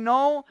 okay? I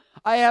know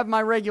I have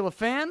my regular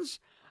fans.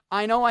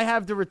 I know I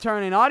have the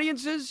returning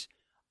audiences.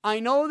 I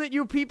know that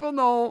you people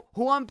know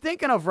who I'm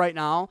thinking of right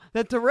now,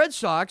 that the Red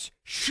Sox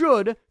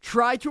should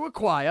try to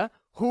acquire,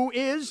 who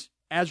is,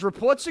 as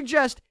reports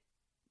suggest,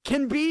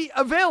 can be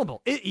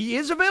available. He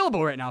is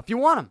available right now if you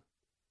want him.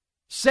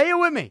 Say it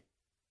with me.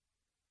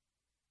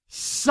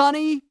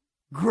 Sonny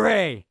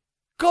Gray.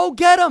 Go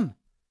get him.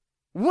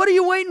 What are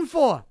you waiting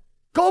for?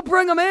 Go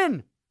bring him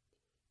in.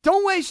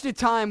 Don't waste your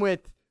time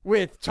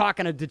with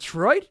talking to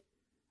Detroit.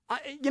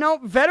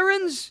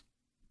 Veterans,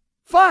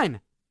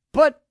 fine.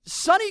 But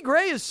Sonny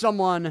Gray is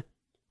someone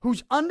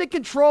who's under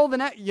control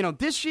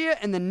this year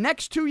and the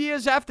next 2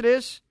 years after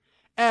this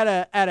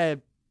at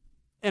an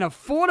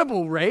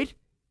affordable rate.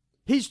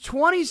 He's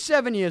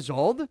 27 years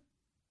old.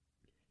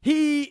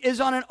 He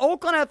is on an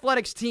Oakland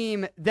Athletics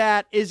team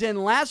that is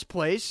in last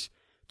place.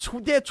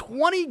 They're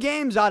 20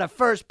 games out of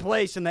first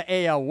place in the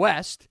AL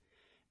West.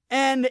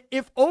 And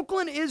if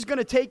Oakland is going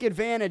to take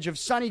advantage of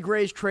Sonny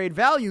Gray's trade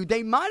value,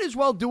 they might as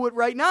well do it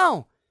right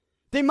now.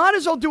 And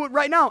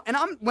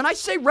when I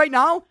say right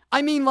now,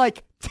 I mean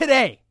like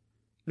today.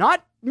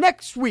 Not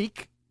next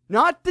week.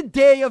 Not the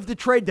day of the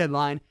trade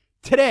deadline.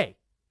 Today.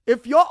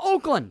 If you're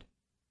Oakland,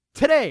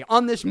 today,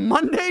 on this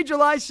Monday,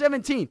 July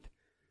 17th,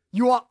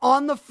 you are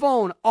on the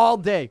phone all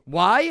day.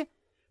 Why?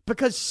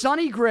 Because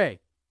Sonny Gray,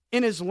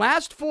 in his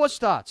last 4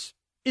 starts,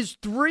 is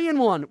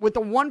 3-1 with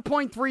a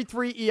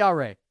 1.33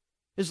 ERA.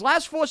 His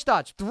last 4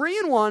 starts,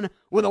 3-1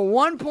 with a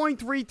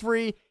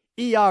 1.33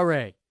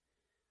 ERA.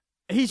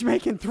 He's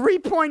making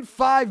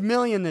 $3.5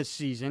 million this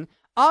season.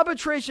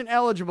 Arbitration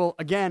eligible,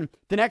 again,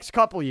 the next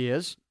couple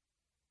years.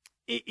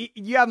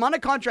 You have him under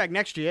contract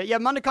next year. You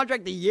have him under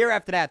contract the year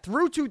after that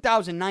through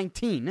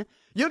 2019.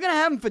 You're going to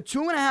have him for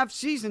 2.5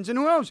 seasons. And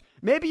who knows?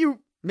 Maybe you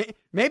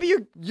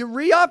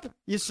re-up.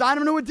 You sign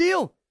him to a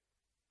deal.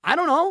 I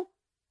don't know.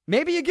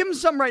 Maybe you give him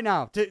something right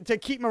now to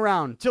keep him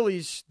around till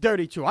he's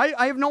 32.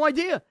 I have no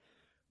idea.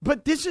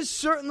 But this is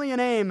certainly a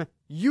name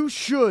you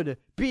should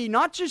be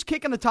not just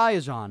kicking the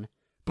tires on,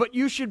 but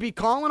you should be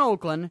calling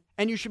Oakland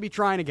and you should be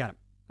trying to get him.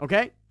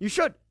 Okay? You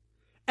should.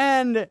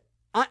 And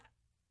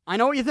I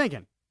know what you're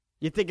thinking.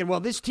 You're thinking,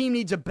 well, this team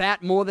needs a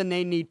bat more than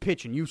they need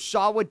pitching. You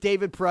saw what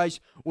David Price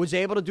was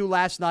able to do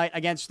last night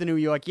against the New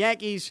York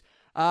Yankees.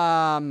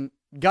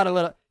 Got a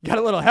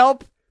little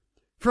help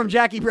from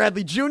Jackie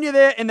Bradley Jr.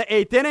 there in the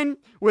 8th inning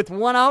with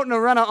 1 out and a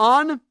runner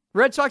on.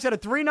 Red Sox had a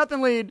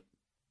 3-0 lead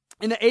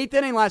in the 8th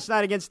inning last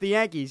night against the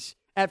Yankees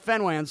at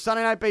Fenway on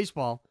Sunday Night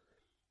Baseball.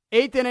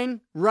 8th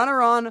inning,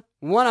 runner on,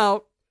 1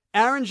 out.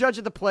 Aaron Judge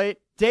at the plate.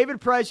 David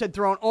Price had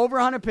thrown over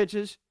 100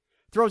 pitches.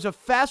 Throws a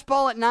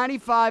fastball at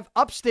 95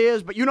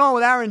 upstairs. But you know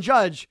with Aaron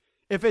Judge,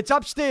 if it's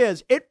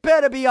upstairs, it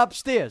better be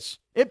upstairs.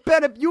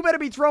 You better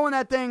be throwing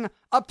that thing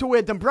up to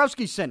where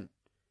Dombrowski's sitting.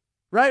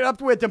 Right? Up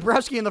to where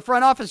Dombrowski in the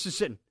front office is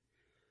sitting.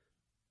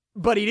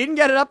 But he didn't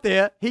get it up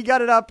there. He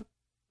got it up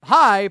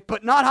high,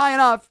 but not high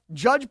enough.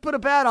 Judge put a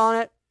bat on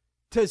it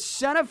to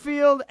center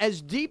field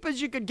as deep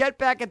as you could get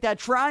back at that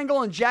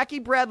triangle, and Jackie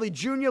Bradley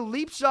Jr.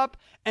 leaps up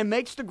and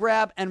makes the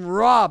grab and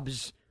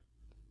robs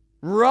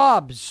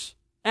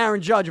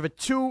Aaron Judge of a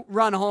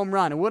 2-run home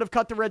run. It would have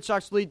cut the Red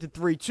Sox lead to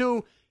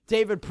 3-2.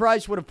 David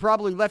Price would have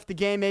probably left the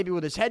game maybe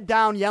with his head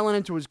down, yelling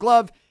into his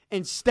glove.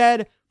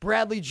 Instead,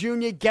 Bradley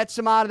Jr. gets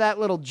him out of that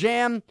little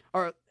jam,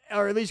 or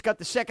at least got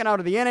the second out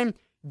of the inning.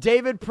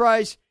 David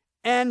Price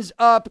ends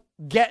up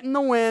getting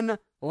the win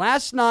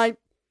last night,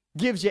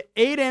 gives you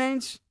 8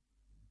 innings,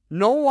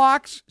 no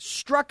walks,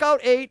 struck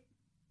out 8,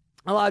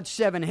 allowed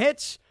 7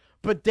 hits.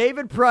 But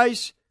David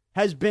Price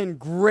has been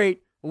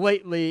great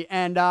lately.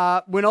 And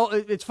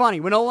it's funny.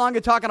 We're no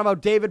longer talking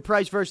about David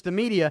Price versus the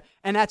media,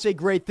 and that's a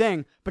great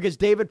thing because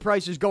David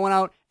Price is going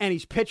out and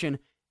he's pitching,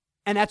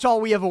 and that's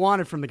all we ever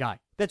wanted from the guy.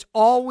 That's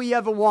all we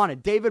ever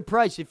wanted. David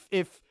Price,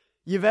 if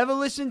you've ever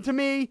listened to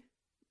me,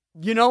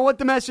 you know what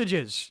the message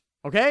is,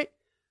 okay?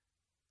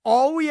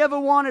 All we ever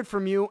wanted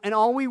from you and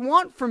all we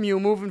want from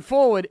you moving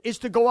forward is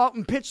to go out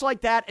and pitch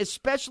like that,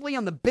 especially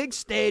on the big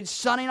stage,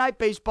 Sunday Night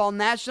Baseball,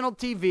 national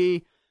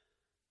TV.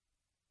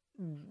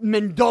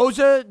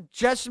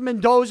 Jess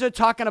Mendoza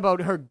talking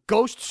about her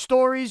ghost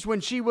stories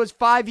when she was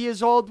 5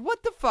 years old.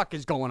 What the fuck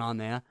is going on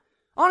there?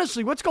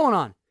 Honestly, what's going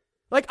on?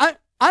 Like, I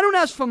don't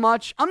ask for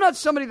much. I'm not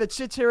somebody that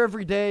sits here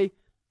every day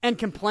and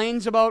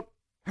complains about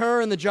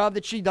her and the job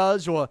that she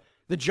does or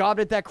the job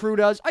that crew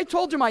does. I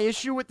told you my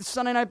issue with the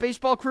Sunday Night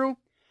Baseball crew.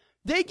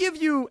 They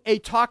give you a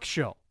talk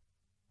show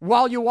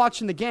while you're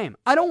watching the game.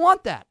 I don't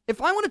want that.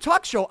 If I want a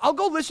talk show, I'll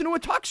go listen to a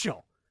talk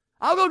show.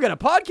 I'll go get a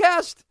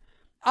podcast.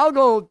 I'll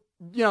go,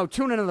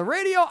 tune into the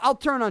radio. I'll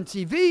turn on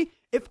TV.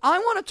 If I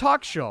want a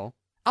talk show,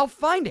 I'll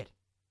find it.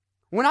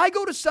 When I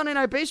go to Sunday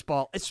Night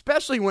Baseball,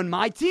 especially when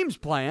my team's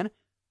playing,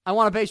 I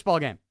want a baseball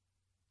game.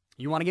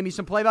 You want to give me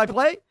some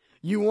play-by-play?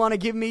 You want to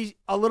give me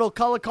a little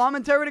color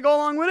commentary to go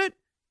along with it?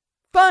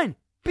 Fine.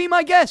 Be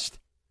my guest.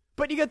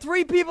 But you got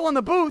three people in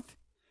the booth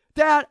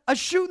that are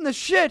shooting the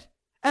shit.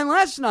 And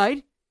last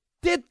night,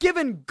 they're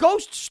giving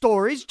ghost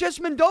stories.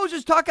 Jess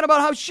Mendoza's talking about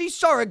how she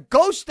saw a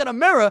ghost in a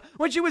mirror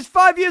when she was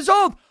 5 years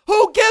old.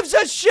 Who gives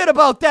a shit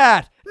about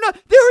that? No,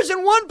 there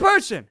isn't one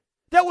person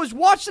that was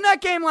watching that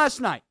game last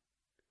night.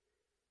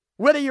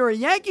 Whether you're a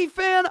Yankee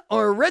fan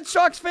or a Red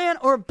Sox fan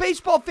or a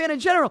baseball fan in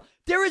general,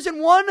 there isn't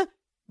one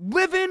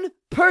living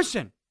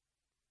person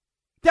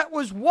that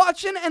was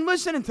watching and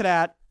listening to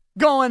that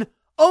going,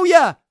 oh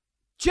yeah,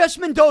 Jess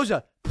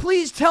Mendoza,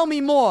 please tell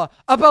me more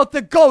about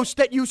the ghost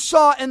that you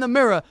saw in the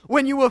mirror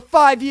when you were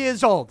 5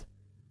 years old.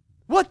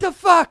 What the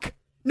fuck?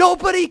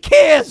 Nobody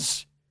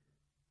cares.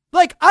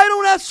 Like, I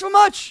don't ask for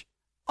much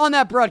on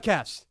that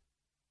broadcast.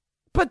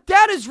 But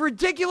that is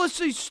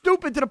ridiculously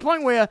stupid to the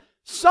point where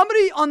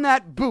somebody in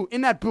that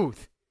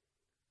booth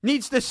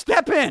needs to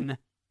step in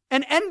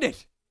and end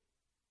it.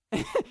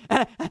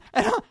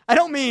 I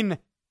don't mean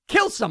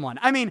kill someone.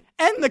 I mean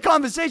end the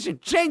conversation,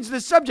 change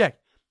the subject.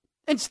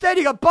 Instead,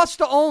 you got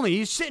Buster Olney.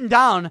 He's sitting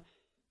down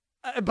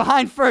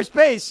behind first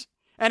base,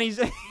 and he's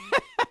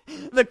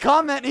the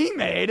comment he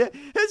made,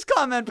 his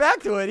comment back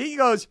to it, he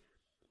goes,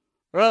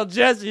 well,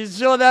 Jess, you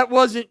sure that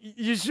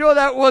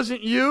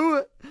wasn't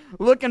you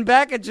looking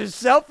back at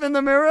yourself in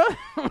the mirror?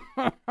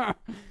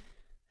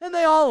 And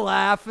they all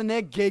laugh, and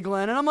they're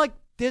giggling, and I'm like,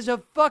 there's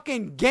a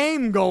fucking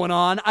game going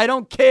on. I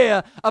don't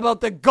care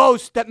about the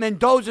ghost that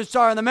Mendoza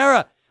saw in the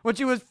mirror when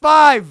she was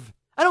 5.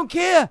 I don't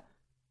care.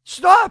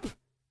 Stop.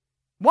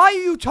 Why are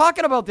you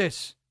talking about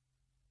this?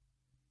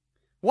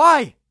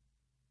 Why?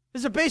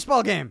 There's a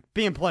baseball game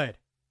being played.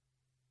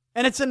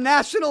 And it's a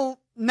national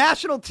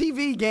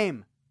TV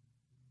game.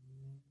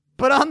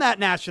 But on that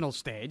national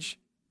stage,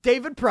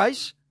 David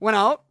Price went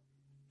out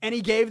and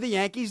he gave the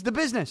Yankees the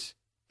business.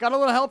 Got a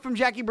little help from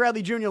Jackie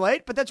Bradley Jr.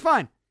 late, but that's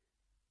fine.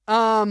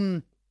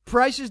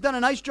 Price has done a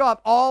nice job.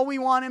 All we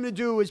want him to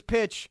do is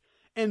pitch,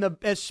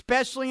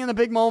 especially in the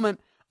big moment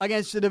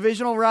against the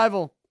divisional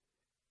rival.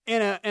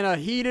 In a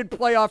heated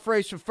playoff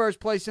race for first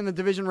place in the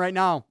division right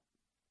now,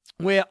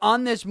 where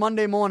on this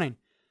Monday morning,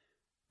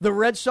 the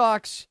Red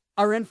Sox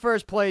are in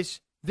first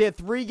place. They're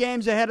 3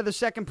 games ahead of the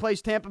second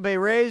place Tampa Bay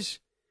Rays.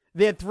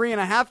 They're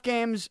 3.5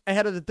 games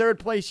ahead of the third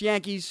place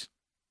Yankees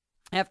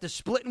after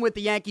splitting with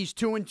the Yankees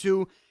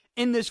 2-2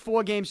 in this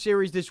 4-game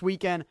series this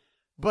weekend.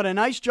 But a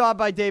nice job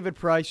by David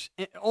Price.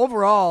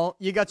 Overall,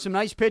 you got some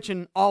nice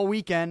pitching all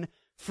weekend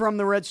from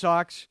the Red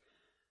Sox.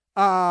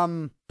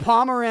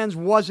 Pomeranz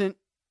wasn't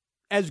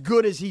as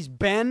good as he's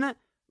been,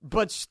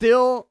 but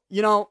still,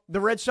 the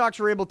Red Sox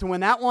were able to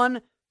win that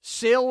one.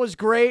 Sale was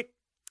great,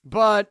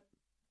 but,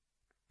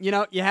 you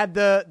had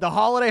the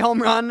holiday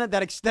home run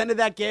that extended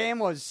that game,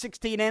 was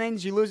 16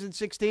 innings. You lose in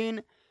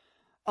 16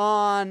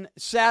 on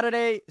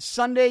Saturday.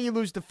 Sunday, you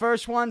lose the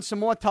first one. Some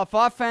more tough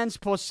offense.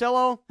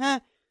 Porcello,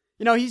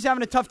 he's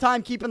having a tough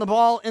time keeping the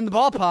ball in the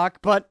ballpark,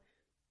 but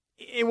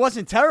it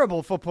wasn't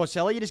terrible for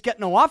Porcello. You just get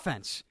no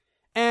offense.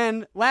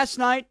 And last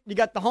night, you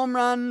got the home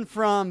run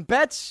from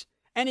Betts,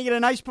 and you get a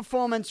nice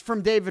performance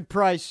from David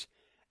Price.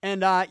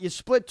 And you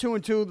split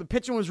 2-2. The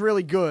pitching was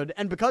really good.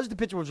 And because the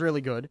pitching was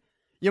really good,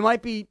 you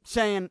might be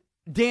saying,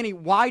 Danny,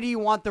 why do you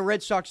want the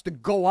Red Sox to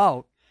go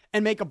out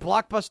and make a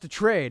blockbuster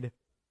trade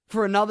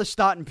for another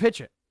starting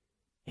pitcher?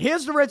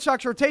 Here's the Red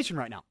Sox rotation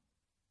right now.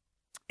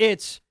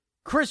 It's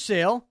Chris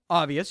Sale,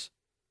 obvious.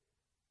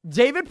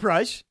 David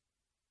Price.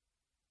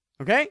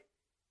 Okay?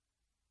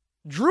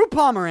 Drew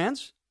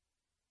Pomeranz.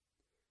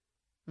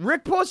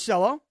 Rick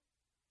Porcello.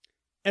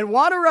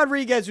 Eduardo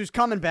Rodriguez, who's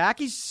coming back.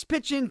 He's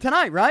pitching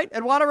tonight, right?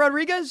 Eduardo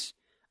Rodriguez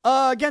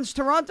against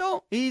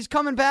Toronto. He's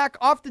coming back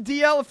off the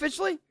DL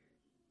officially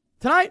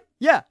tonight.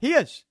 Yeah, he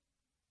is.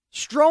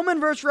 Stroman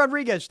versus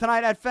Rodriguez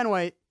tonight at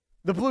Fenway.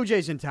 The Blue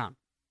Jays in town.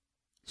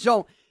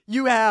 So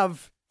you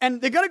have And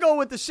they're going to go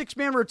with the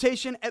 6-man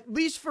rotation, at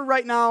least for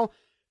right now,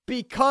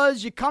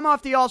 because you come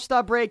off the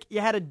All-Star break. You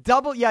had a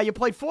double. Yeah, you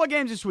played 4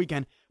 games this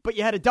weekend, but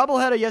you had a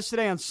doubleheader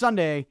yesterday on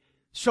Sunday.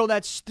 So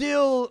that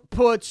still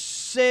puts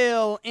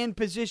Sale in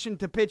position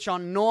to pitch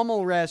on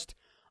normal rest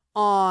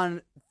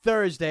on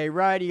Thursday,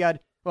 right? You got,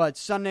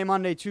 it's Sunday,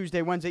 Monday,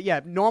 Tuesday, Wednesday.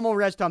 Yeah, normal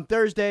rest on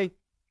Thursday.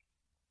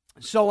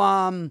 So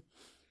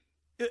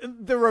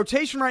the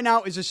rotation right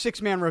now is a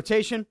 6-man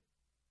rotation.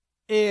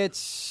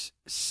 It's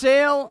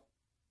Sale,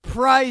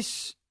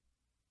 Price,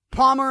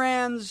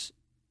 Pomeranz,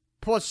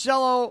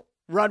 Porcello,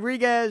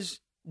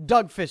 Rodriguez,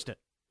 Doug Fister.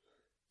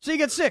 So you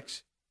get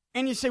 6.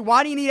 And you say,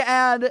 why do you need to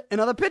add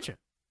another pitcher?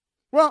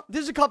 Well,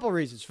 there's a couple of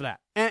reasons for that,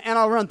 and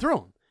I'll run through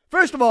them.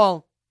 First of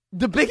all,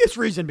 the biggest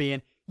reason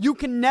being, you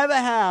can never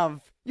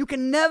have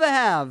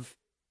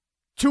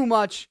too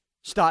much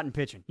starting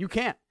pitching. You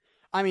can't.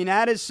 I mean,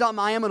 that is something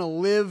I am going to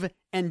live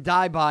and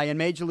die by in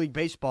Major League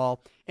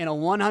Baseball in a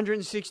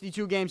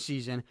 162-game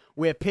season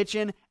where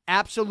pitching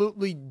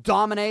absolutely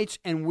dominates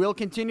and will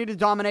continue to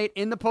dominate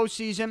in the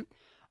postseason.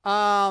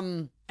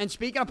 And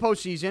speaking of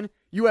postseason,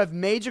 you have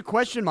major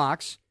question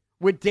marks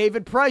with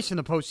David Price in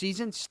the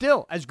postseason.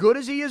 Still, as good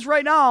as he is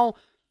right now,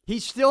 he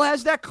still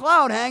has that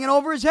cloud hanging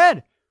over his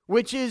head,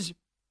 which is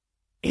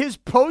his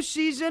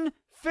postseason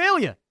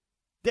failure.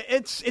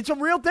 It's a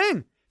real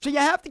thing. So you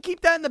have to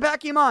keep that in the back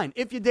of your mind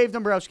if you're Dave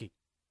Dombrowski.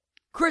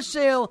 Chris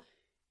Sale,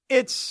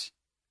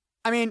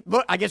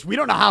 look, I guess we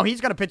don't know how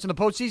he's going to pitch in the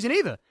postseason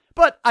either.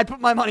 But I put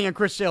my money on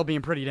Chris Sale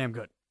being pretty damn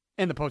good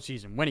in the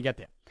postseason when he get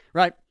there,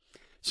 right?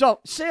 So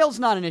Sale's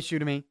not an issue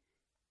to me.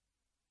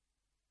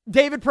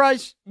 David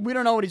Price, we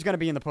don't know what he's going to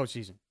be in the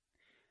postseason.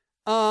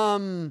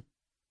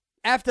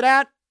 After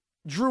that,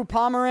 Drew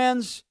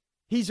Pomeranz,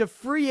 he's a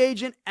free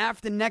agent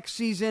after next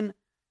season.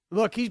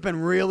 Look, he's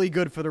been really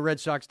good for the Red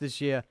Sox this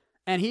year,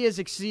 and he has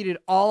exceeded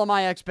all of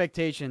my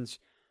expectations.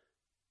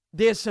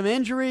 There's some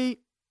injury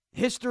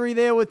history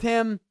there with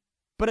him,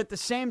 but at the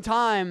same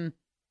time,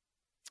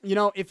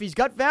 if he's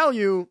got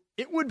value,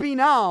 it would be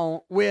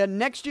now, where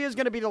next year is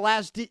going to be the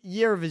last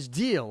year of his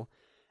deal.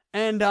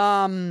 And,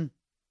 I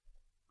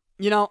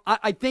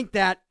think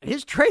that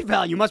his trade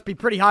value must be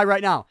pretty high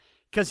right now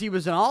because he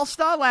was an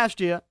all-star last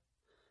year,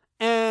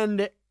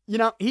 and,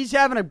 he's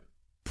having a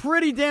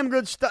pretty damn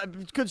good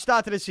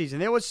start to the season.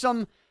 There was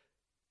some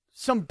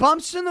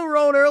bumps in the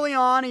road early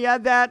on. He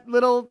had that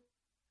little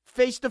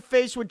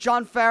face-to-face with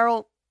John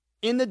Farrell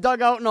in the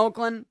dugout in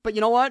Oakland. But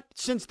you know what?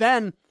 Since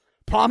then,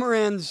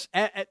 Pomeranz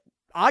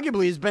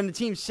arguably has been the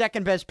team's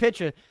second-best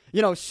pitcher,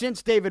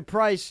 since David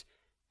Price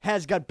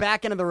has got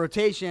back into the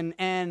rotation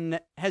and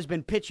has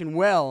been pitching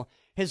well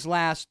his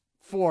last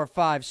 4 or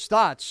 5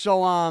 starts.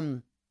 So,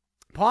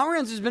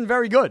 Pomeranz has been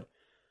very good.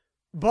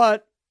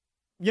 But,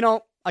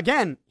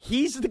 again,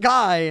 he's the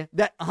guy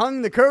that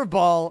hung the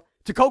curveball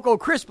to Coco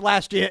Crisp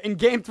last year in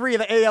Game 3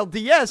 of the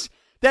ALDS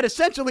that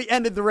essentially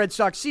ended the Red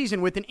Sox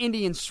season with an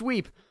Indian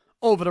sweep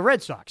over the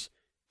Red Sox.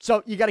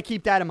 So you got to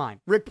keep that in mind.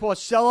 Rick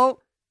Porcello,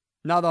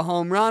 another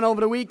home run over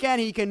the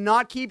weekend. He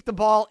cannot keep the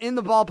ball in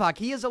the ballpark.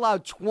 He has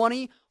allowed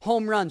 20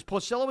 home runs.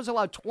 Porcello has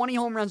allowed 20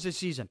 home runs this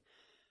season.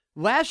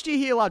 Last year,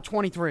 he allowed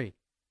 23,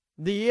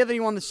 the year that he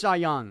won the Cy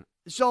Young.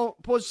 So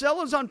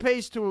Porcello's on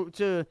pace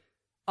to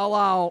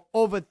allow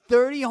over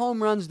 30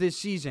 home runs this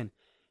season.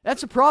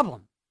 That's a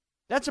problem.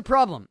 That's a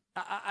problem.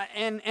 I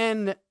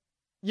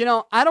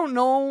don't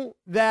know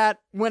that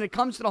when it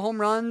comes to the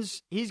home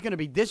runs, he's going to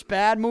be this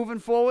bad moving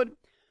forward.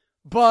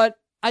 But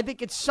I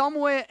think it's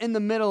somewhere in the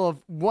middle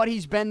of what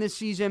he's been this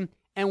season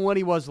and what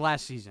he was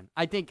last season.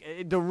 I think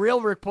the real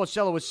Rick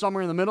Porcello was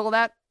somewhere in the middle of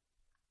that.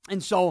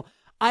 And so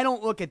I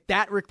don't look at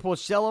that Rick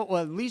Porcello, or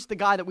at least the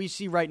guy that we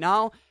see right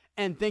now,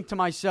 and think to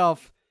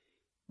myself,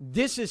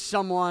 this is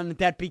someone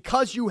that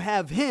because you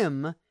have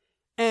him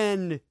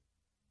and,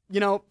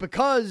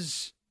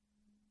 because,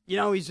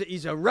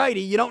 he's a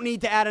righty, you don't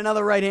need to add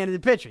another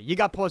right-handed pitcher. You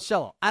got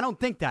Porcello. I don't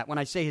think that when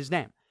I say his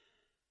name.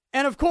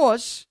 And, of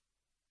course,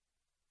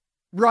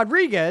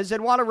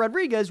 Eduardo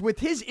Rodriguez, with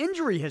his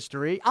injury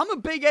history, I'm a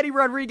big Eddie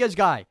Rodriguez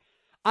guy.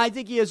 I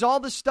think he has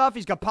all the stuff.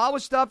 He's got power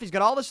stuff. He's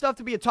got all the stuff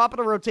to be a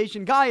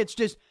top-of-the-rotation guy. It's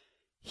just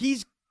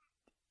he's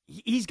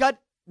got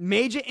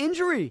major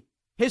injury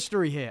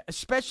history here,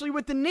 especially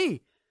with the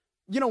knee.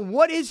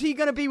 What is he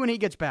going to be when he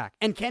gets back?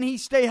 And can he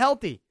stay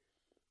healthy?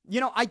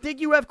 I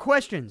think you have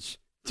questions.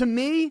 To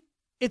me,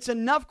 it's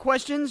enough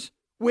questions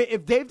where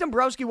if Dave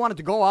Dombrowski wanted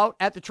to go out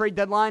at the trade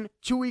deadline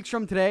 2 weeks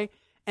from today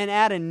and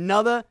add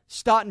another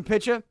starting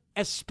pitcher,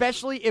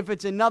 especially if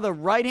it's another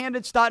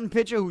right-handed starting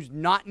pitcher who's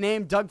not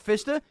named Doug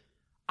Fister,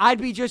 I'd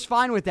be just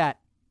fine with that.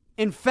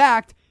 In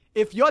fact,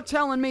 if you're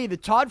telling me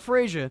that Todd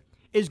Frazier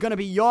is going to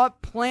be your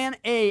plan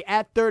A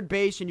at third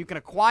base and you can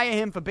acquire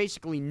him for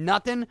basically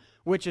nothing,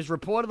 which is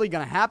reportedly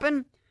going to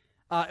happen,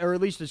 or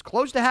at least is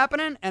close to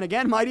happening, and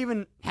again, might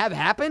even have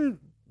happened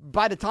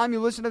by the time you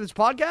listen to this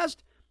podcast,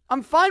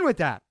 I'm fine with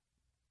that.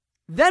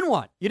 Then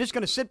what? You're just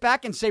going to sit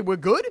back and say we're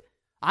good?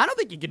 I don't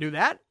think you can do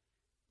that.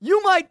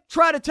 You might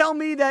try to tell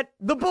me that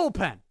the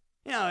bullpen,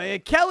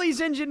 Kelly's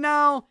injured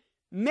now,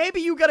 maybe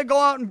you got to go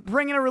out and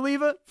bring in a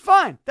reliever.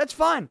 Fine. That's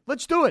fine.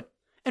 Let's do it.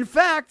 In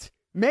fact,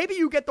 maybe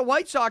you get the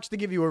White Sox to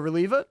give you a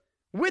reliever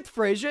with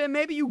Frazier, and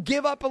maybe you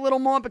give up a little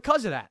more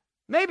because of that.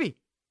 Maybe.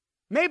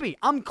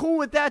 I'm cool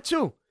with that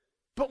too.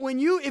 But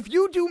if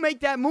you do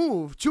make that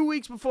move 2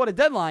 weeks before the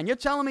deadline, you're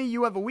telling me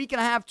you have a week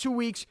and a half, 2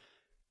 weeks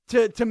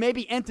to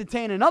maybe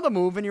entertain another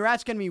move, and you're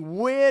asking me,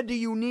 where do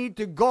you need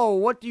to go?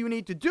 What do you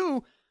need to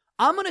do?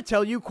 I'm going to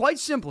tell you quite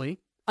simply,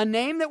 a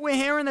name that we're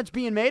hearing that's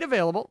being made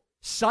available,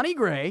 Sonny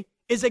Gray,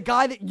 is a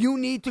guy that you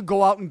need to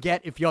go out and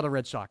get if you're the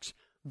Red Sox.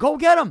 Go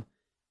get him,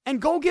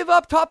 and go give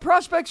up top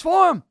prospects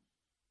for him.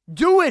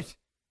 Do it.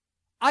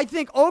 I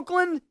think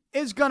Oakland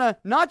is going to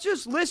not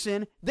just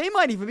listen, they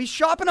might even be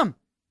shopping him.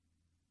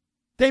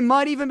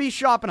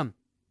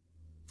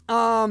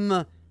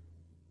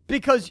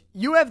 Because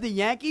you have the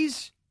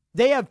Yankees,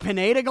 they have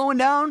Pineda going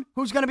down,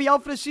 who's going to be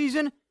out for the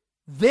season.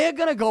 They're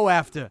going to go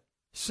after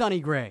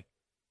Sonny Gray.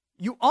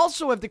 You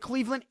also have the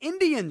Cleveland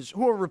Indians,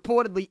 who are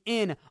reportedly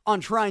in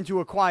on trying to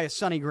acquire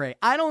Sonny Gray.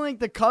 I don't think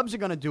the Cubs are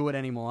going to do it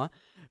anymore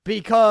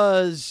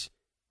because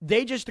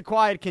they just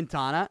acquired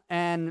Quintana,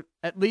 and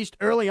at least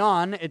early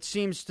on, it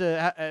seems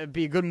to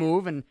be a good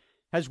move and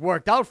has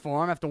worked out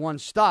for him after one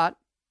start.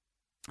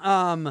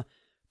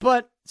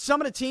 But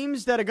some of the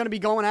teams that are going to be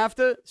going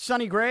after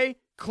Sonny Gray,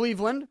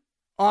 Cleveland,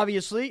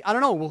 obviously. I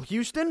don't know. Will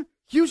Houston?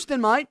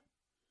 Houston might.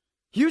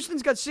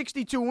 Houston's got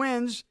 62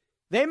 wins.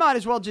 They might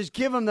as well just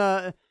give him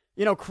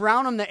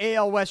crown him the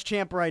AL West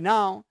champ right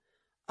now.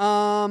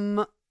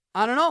 I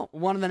don't know.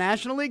 One of the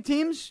National League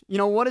teams?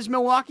 What does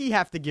Milwaukee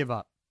have to give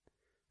up?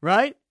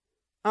 Right?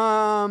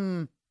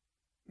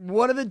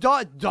 What are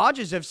the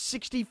Dodgers have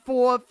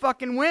 64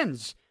 fucking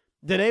wins.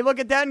 Did they look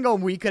at that and go,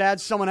 we could add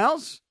someone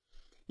else?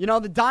 The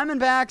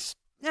Diamondbacks,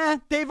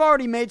 they've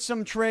already made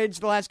some trades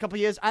the last couple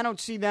of years. I don't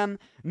see them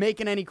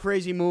making any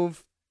crazy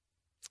move.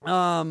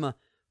 But,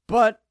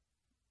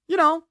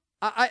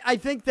 I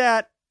think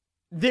that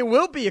there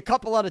will be a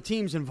couple other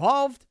teams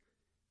involved.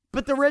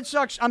 But the Red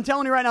Sox, I'm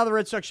telling you right now, the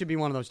Red Sox should be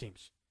one of those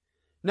teams.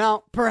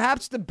 Now,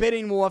 perhaps the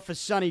bidding war for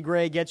Sonny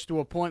Gray gets to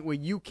a point where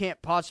you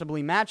can't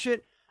possibly match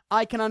it.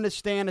 I can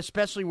understand,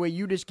 especially where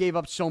you just gave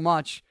up so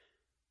much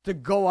to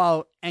go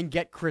out and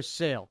get Chris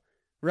Sale,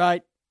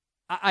 right?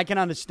 I can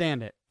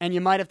understand it. And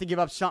you might have to give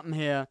up something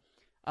here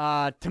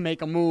to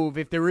make a move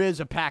if there is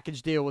a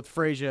package deal with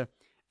Frazier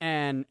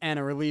and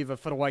a reliever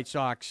for the White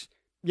Sox.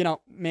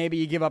 Maybe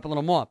you give up a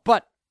little more.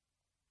 But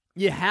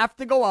you have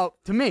to go out,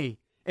 to me,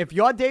 if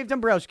you're Dave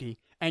Dombrowski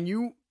and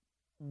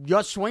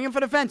you're swinging for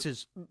the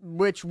fences,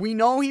 which we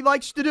know he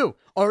likes to do,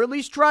 or at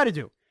least try to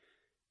do.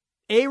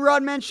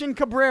 A-Rod mentioned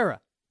Cabrera.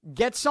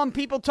 Get some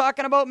people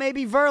talking about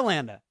maybe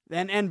Verlander.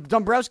 And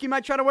Dombrowski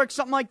might try to work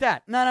something like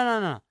that.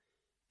 No.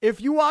 If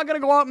you are going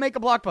to go out and make a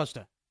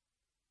blockbuster,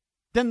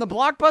 then the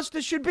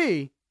blockbuster should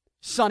be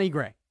Sonny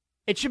Gray.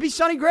 It should be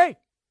Sonny Gray.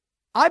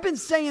 I've been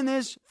saying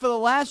this for the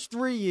last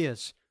 3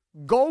 years.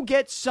 Go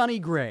get Sonny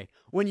Gray.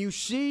 When you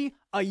see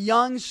a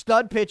young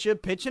stud pitcher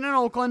pitching in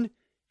Oakland,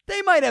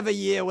 they might have a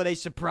year where they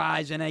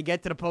surprise and they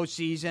get to the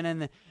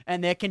postseason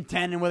and they're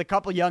contending with a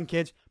couple of young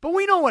kids. But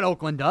we know what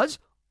Oakland does.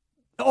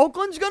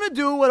 Oakland's going to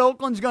do what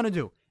Oakland's going to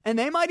do. And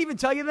they might even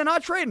tell you they're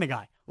not trading a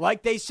guy.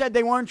 Like they said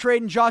they weren't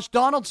trading Josh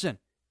Donaldson.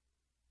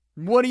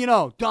 What do you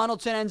know?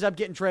 Donaldson ends up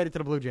getting traded to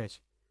the Blue Jays.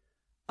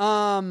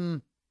 I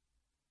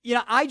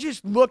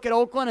just look at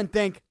Oakland and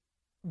think,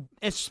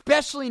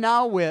 especially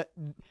now where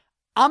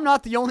I'm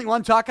not the only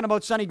one talking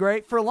about Sonny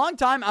Gray. For a long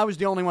time, I was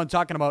the only one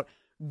talking about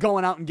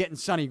going out and getting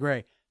Sonny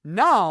Gray.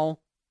 Now,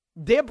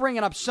 they're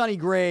bringing up Sonny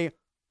Gray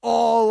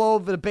all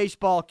over the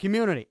baseball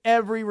community.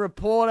 Every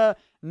reporter,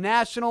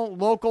 national,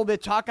 local, they're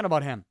talking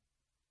about him.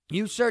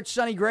 You search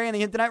Sonny Gray on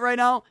the internet right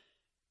now,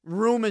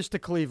 rumors to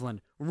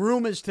Cleveland,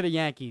 rumors to the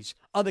Yankees.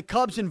 Are the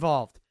Cubs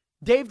involved?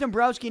 Dave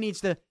Dombrowski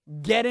needs to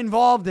get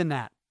involved in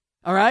that,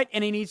 all right?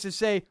 And he needs to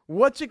say,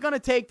 what's it going to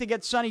take to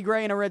get Sonny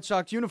Gray in a Red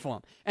Sox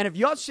uniform? And if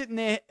you're sitting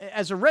there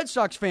as a Red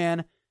Sox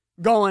fan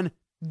going,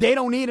 they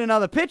don't need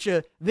another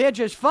pitcher, they're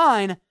just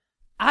fine,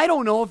 I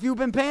don't know if you've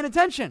been paying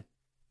attention.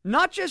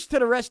 Not just to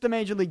the rest of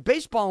Major League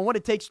Baseball and what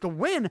it takes to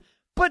win,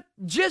 but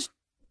just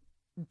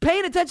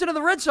paying attention to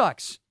the Red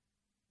Sox.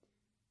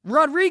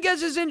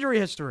 Rodriguez's injury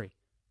history.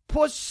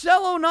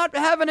 Porcello not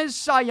having his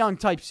Cy Young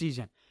type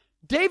season.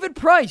 David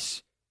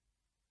Price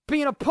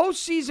being a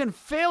postseason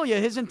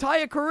failure his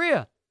entire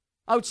career.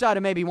 Outside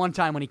of maybe one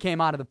time when he came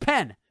out of the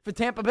pen for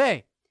Tampa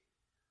Bay.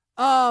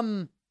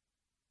 Don't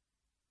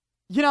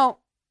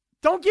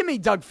give me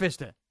Doug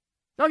Fister.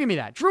 Don't give me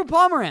that. Drew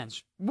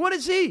Pomeranz. What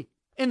is he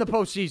in the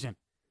postseason?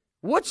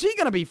 What's he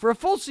going to be for a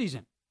full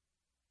season?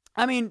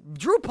 I mean,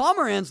 Drew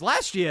Pomeranz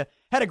last year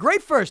had a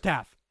great first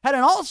half. Had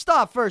an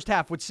all-star first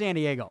half with San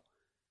Diego.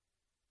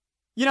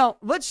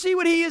 Let's see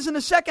what he is in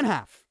the second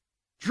half.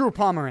 Drew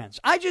Pomeranz.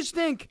 I just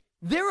think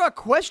there are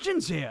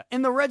questions here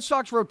in the Red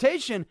Sox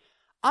rotation.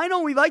 I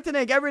know we like to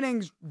think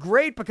everything's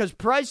great because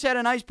Price had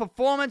a nice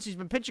performance. He's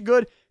been pitching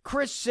good.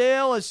 Chris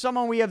Sale is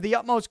someone we have the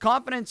utmost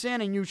confidence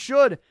in, and you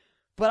should.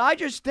 But I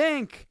just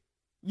think,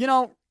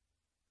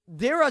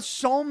 there are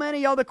so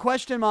many other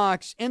question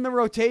marks in the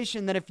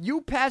rotation that if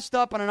you passed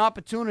up on an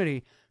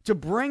opportunity to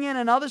bring in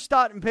another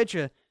starting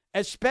pitcher,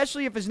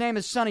 especially if his name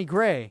is Sonny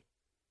Gray,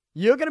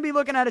 you're going to be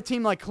looking at a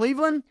team like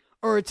Cleveland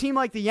or a team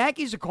like the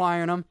Yankees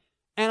acquiring him.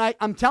 And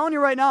I'm telling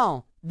you right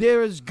now,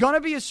 there is going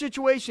to be a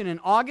situation in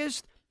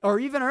August or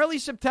even early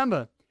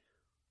September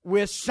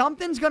where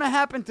something's going to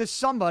happen to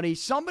somebody.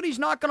 Somebody's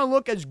not going to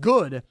look as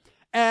good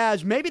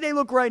as maybe they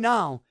look right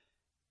now.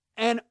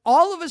 And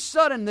all of a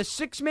sudden, the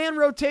six-man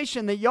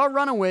rotation that you're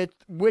running with,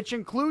 which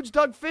includes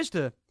Doug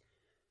Fister,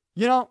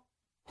 who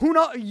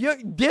knows?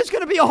 There's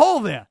going to be a hole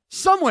there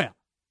somewhere.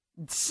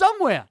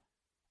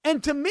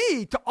 And to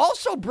me, to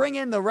also bring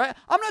in I'm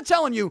not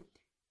telling you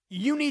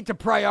need to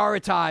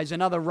prioritize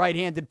another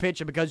right-handed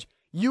pitcher because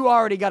you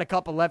already got a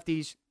couple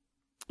lefties.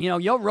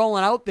 You're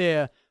rolling out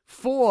there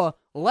 4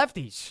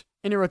 lefties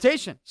in your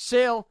rotation.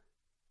 Sale,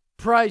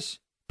 Price,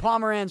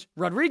 Pomeranz,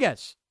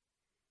 Rodriguez.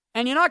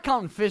 And you're not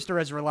counting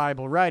Fister as a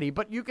reliable righty,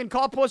 but you can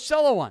call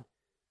Porcello one.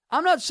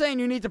 I'm not saying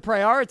you need to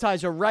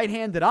prioritize a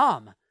right-handed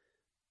arm,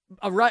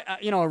 a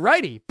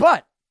righty,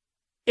 but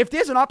if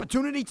there's an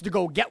opportunity to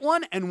go get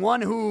one and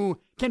one who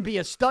can be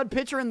a stud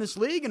pitcher in this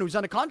league and who's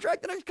under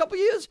contract the next couple of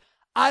years,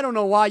 I don't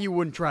know why you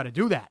wouldn't try to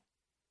do that.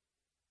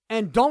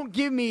 And don't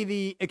give me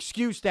the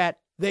excuse that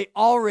they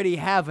already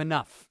have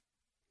enough.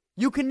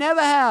 You can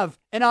never have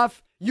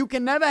enough. You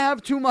can never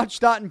have too much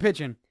starting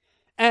pitching.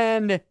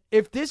 And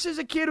if this is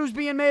a kid who's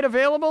being made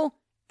available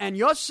and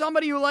you're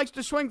somebody who likes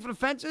to swing for the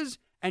fences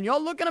and you're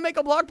looking to make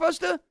a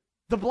blockbuster,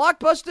 the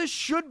blockbuster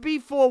should be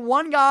for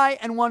one guy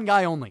and one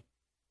guy only.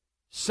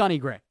 Sonny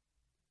Gray.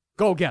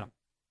 Go get him.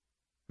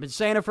 Been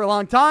saying it for a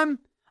long time.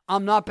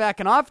 I'm not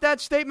backing off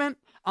that statement.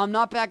 I'm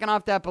not backing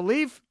off that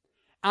belief.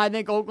 I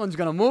think Oakland's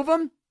going to move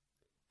him.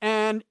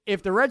 And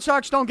if the Red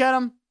Sox don't get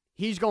him,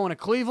 he's going to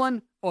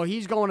Cleveland or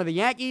he's going to the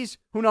Yankees.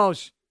 Who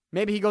knows?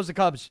 Maybe he goes to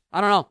Cubs.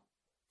 I don't know.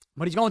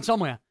 But he's going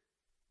somewhere.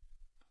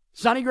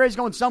 Sonny Gray's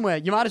going somewhere.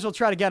 You might as well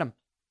try to get him.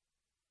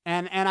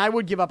 And I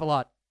would give up a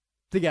lot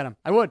to get him.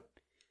 I would.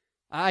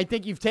 I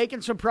think you've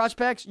taken some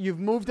prospects. You've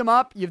moved them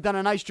up. You've done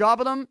a nice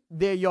job of them.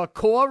 They're your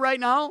core right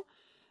now.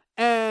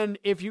 And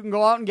if you can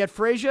go out and get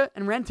Frazier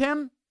and rent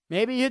him,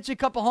 maybe he hits a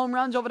couple home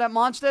runs over that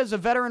monster as a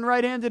veteran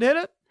right-handed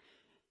hitter.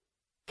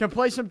 Can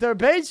play some third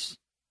base.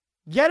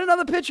 Get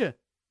another pitcher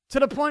to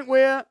the point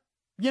where,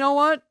 you know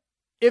what?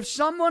 If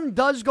someone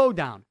does go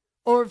down,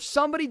 or if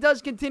somebody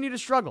does continue to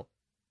struggle,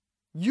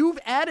 you've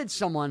added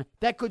someone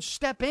that could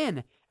step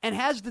in and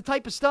has the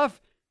type of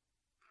stuff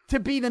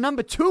to be the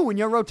number 2 in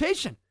your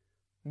rotation.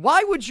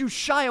 Why would you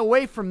shy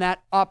away from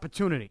that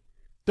opportunity?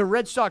 The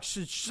Red Sox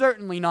should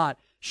certainly not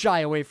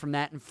shy away from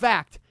that. In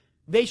fact,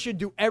 they should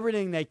do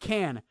everything they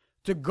can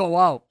to go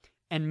out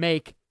and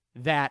make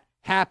that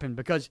happen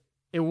because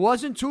it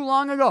wasn't too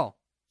long ago.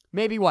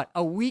 Maybe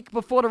a week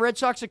before the Red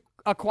Sox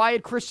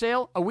acquired Chris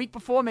Sale? A week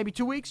before, maybe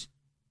 2 weeks?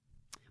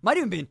 Might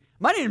even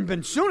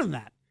been sooner than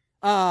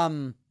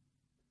that.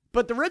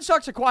 But the Red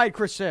Sox acquired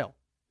Chris Sale.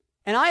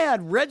 And I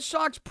had Red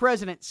Sox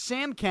president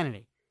Sam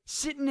Kennedy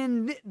sitting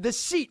in the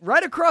seat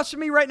right across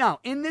from me right now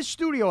in this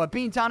studio at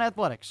Beantown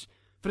Athletics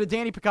for the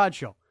Danny Picard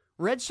Show.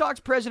 Red Sox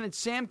president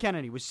Sam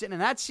Kennedy was sitting in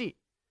that seat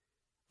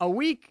a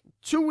week,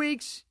 2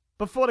 weeks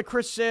before the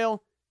Chris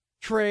Sale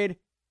trade.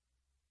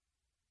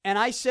 And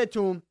I said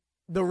to him,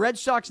 the Red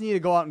Sox need to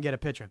go out and get a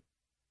pitcher.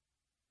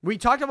 We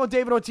talked about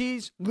David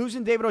Ortiz,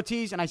 losing David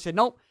Ortiz, and I said,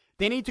 nope,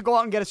 they need to go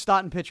out and get a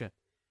starting pitcher.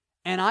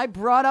 And I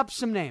brought up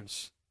some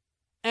names.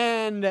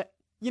 And,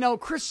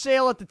 Chris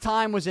Sale at the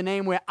time was a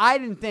name where I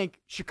didn't think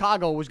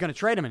Chicago was going to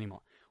trade him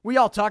anymore. We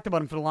all talked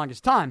about him for the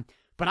longest time,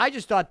 but I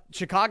just thought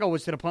Chicago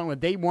was to the point where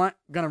they weren't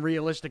going to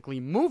realistically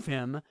move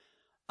him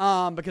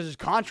because his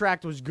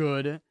contract was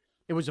good.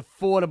 It was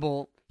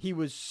affordable. He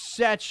was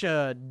such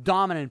a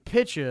dominant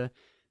pitcher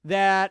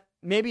that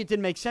maybe it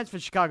didn't make sense for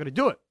Chicago to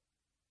do it.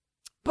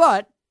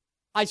 But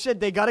I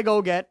said they got to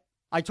go get.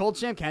 I told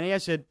Sam Kennedy, I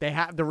said, they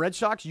have the Red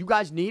Sox, you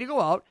guys need to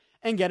go out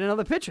and get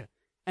another pitcher.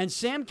 And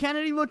Sam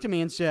Kennedy looked at me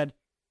and said,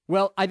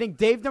 well, I think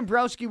Dave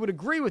Dombrowski would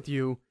agree with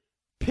you.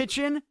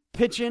 Pitching.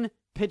 Pitching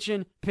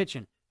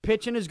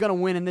is going to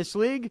win in this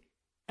league,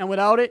 and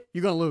without it,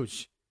 you're going to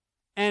lose.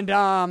 And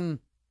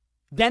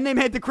then they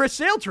made the Chris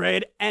Sale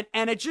trade, and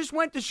it just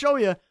went to show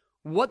you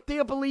what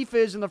their belief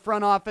is in the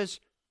front office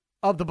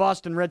of the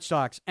Boston Red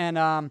Sox.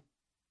 And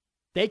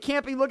they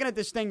can't be looking at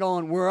this thing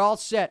going, we're all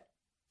set.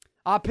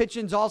 Our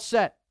pitching's all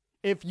set.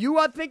 If you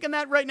are thinking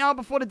that right now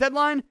before the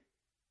deadline,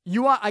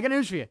 I got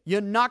news for you.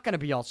 You're not going to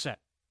be all set.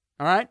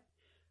 All right?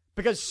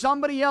 Because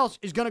somebody else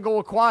is going to go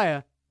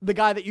acquire the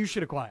guy that you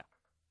should acquire.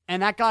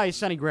 And that guy is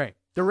Sonny Gray.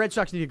 The Red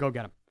Sox need to go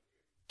get him.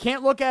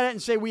 Can't look at it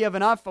and say we have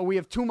enough or we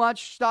have too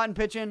much starting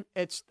pitching.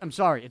 I'm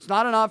sorry. It's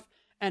not enough,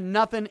 and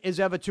nothing is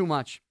ever too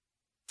much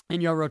in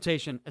your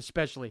rotation,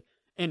 especially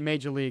in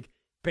Major League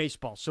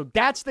Baseball. So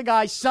that's the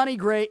guy, Sonny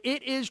Gray.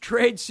 It is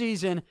trade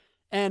season,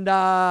 and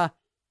I'll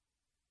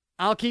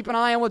keep an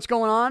eye on what's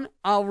going on.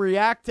 I'll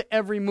react to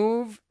every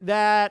move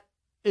that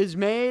is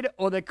made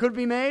or that could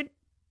be made,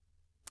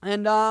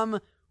 and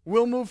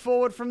we'll move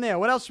forward from there.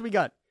 What else we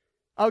got?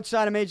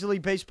 outside of Major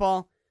League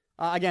Baseball.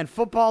 Again,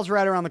 football's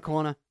right around the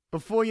corner.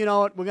 Before you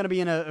know it, we're going to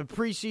be in a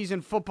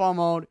preseason football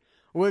mode.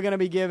 We're going to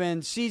be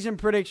giving season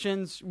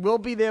predictions. We'll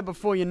be there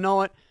before you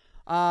know it.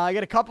 I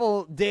got a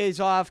couple days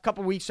off,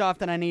 couple weeks off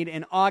that I need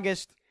in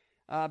August.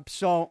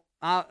 So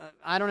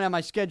I don't have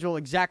my schedule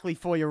exactly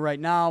for you right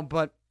now.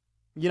 But,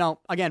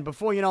 again,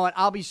 before you know it,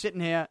 I'll be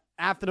sitting here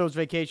after those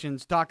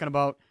vacations talking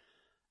about,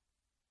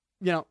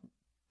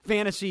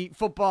 fantasy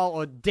football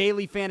or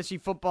daily fantasy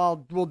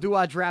football. We'll do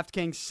our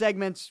DraftKings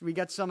segments. We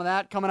got some of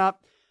that coming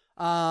up.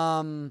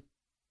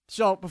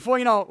 So before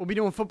you know it, we'll be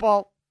doing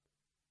football.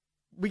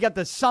 We got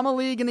the Summer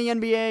League in the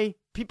NBA.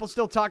 People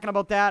still talking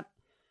about that.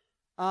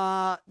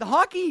 The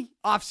hockey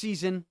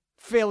offseason,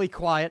 fairly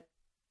quiet,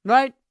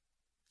 right?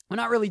 We're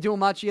not really doing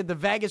much. You had the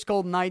Vegas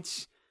Golden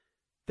Knights.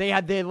 They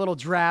had their little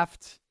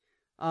draft.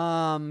 You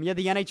had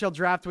the NHL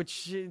draft,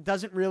 which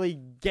doesn't really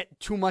get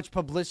too much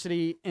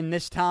publicity in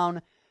this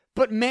town,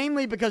 but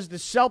mainly because the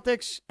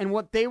Celtics and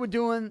what they were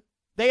doing,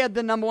 they had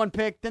the number 1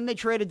 pick. Then they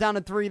traded down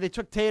to 3. They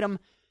took Tatum.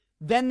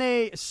 Then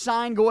they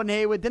signed Gordon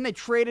Hayward. Then they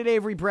traded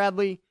Avery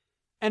Bradley.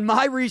 And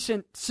my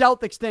recent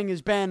Celtics thing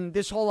has been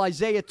this whole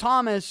Isaiah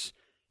Thomas.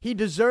 He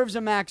deserves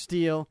a max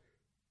deal.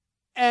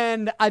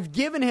 And I've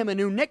given him a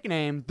new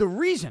nickname, The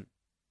Reason.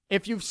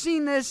 If you've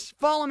seen this,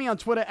 follow me on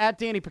Twitter, at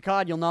Danny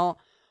Picard. You'll know.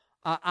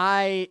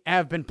 I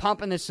have been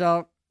pumping this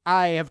out.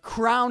 I have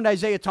crowned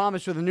Isaiah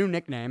Thomas with a new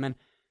nickname. And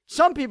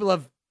some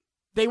people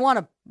they want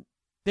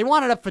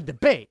it up for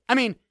debate. I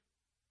mean,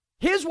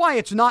 here's why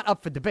it's not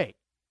up for debate.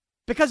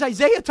 Because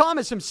Isaiah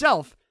Thomas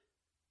himself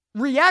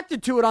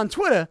reacted to it on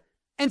Twitter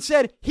and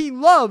said he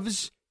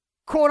loves,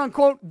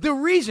 quote-unquote, The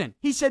Reason.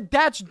 He said,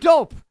 that's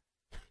dope.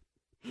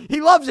 He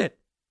loves it.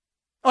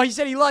 Oh, he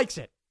said he likes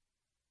it.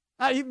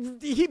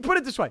 He put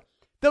it this way.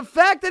 The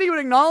fact that he would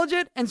acknowledge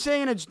it and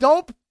saying it's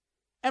dope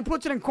and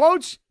puts it in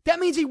quotes, that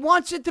means he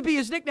wants it to be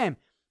his nickname.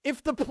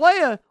 If the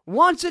player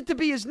wants it to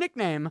be his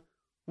nickname,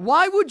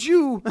 why would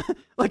you,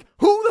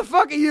 who the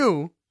fuck are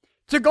you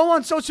to go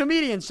on social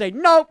media and say,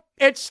 nope,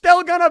 it's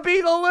still going to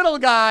be the little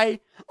guy,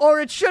 or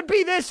it should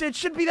be this, it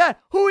should be that.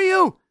 Who are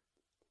you?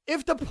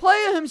 If the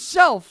player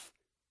himself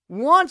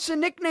wants a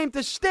nickname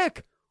to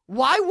stick,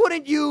 why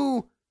wouldn't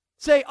you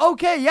say,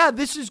 okay, yeah,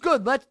 this is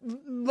good,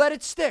 let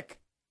it stick?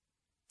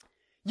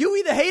 You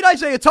either hate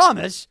Isaiah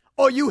Thomas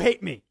or you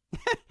hate me,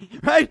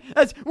 right?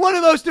 That's one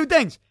of those two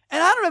things.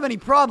 And I don't have any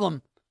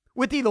problem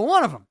with either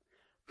one of them.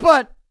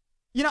 But,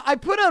 I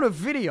put out a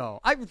video.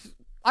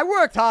 I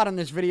worked hard on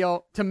this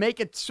video to make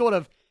it sort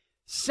of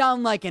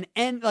sound like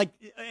and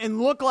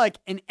look like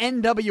an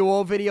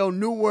NWO video,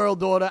 New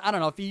World Order. I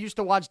don't know if you used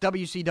to watch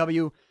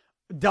WCW,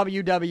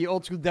 WW,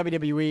 old school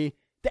WWE,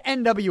 the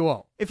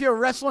NWO. If you're a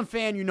wrestling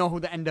fan, you know who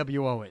the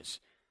NWO is.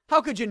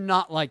 How could you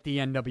not like the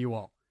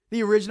NWO?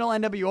 The original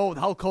NWO with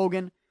Hulk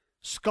Hogan,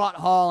 Scott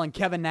Hall, and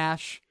Kevin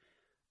Nash.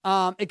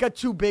 It got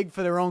too big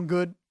for their own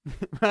good,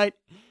 right?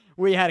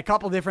 We had a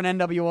couple different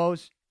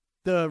NWOs,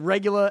 the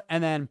regular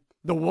and then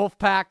the Wolf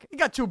Pack. It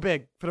got too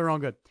big for their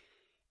own good.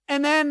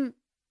 And then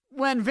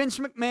when Vince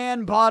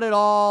McMahon bought it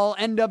all,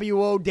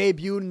 NWO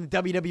debuted in the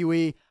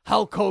WWE,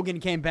 Hulk Hogan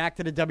came back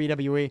to the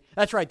WWE.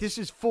 That's right, this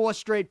is 4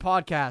 straight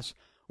podcasts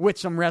with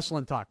some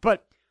wrestling talk.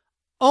 But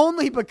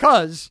only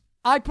because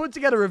I put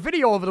together a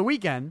video over the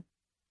weekend,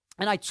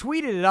 and I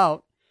tweeted it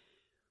out,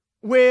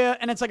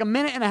 and it's like 1.5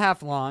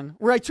 minutes long,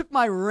 where I took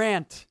my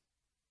rant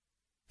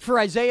for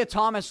Isaiah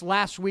Thomas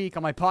last week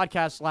on my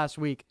podcast last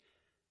week.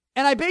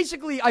 And I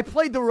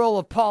played the role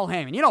of Paul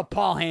Heyman. You know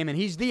Paul Heyman,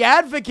 he's the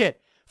advocate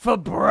for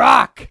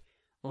Brock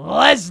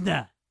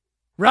Lesnar,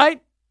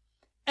 right?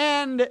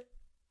 And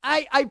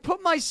I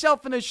put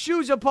myself in the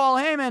shoes of Paul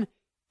Heyman,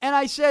 and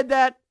I said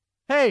that,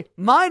 hey,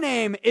 my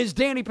name is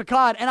Danny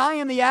Picard, and I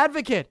am the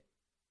advocate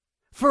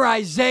for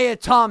Isaiah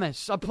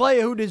Thomas, a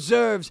player who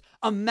deserves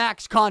a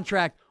max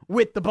contract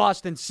with the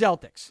Boston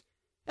Celtics.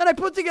 And I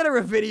put together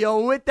a video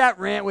with that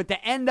rant, with the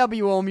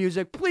NWO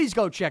music. Please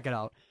go check it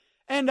out.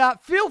 And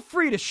feel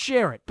free to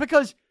share it,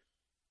 because,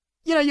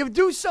 you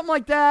do something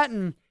like that,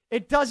 and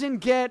it doesn't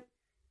get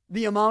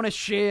the amount of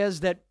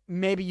shares that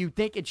maybe you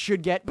think it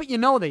should get, but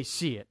they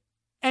see it.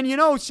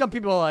 And some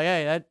people are like,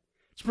 hey,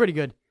 it's pretty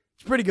good.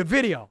 It's a pretty good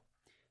video.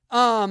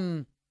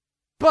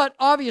 But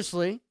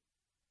obviously,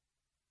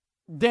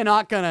 they're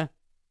not gonna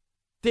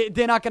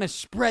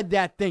spread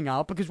that thing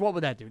out, because what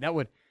would that do?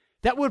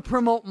 That would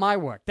promote my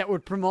work. That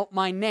would promote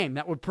my name.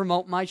 That would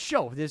promote my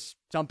show. There's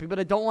some people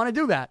that don't want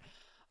to do that.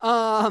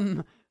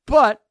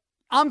 But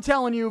I'm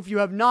telling you, if you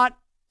have not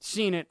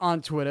seen it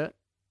on Twitter,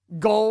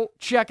 go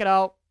check it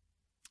out.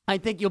 I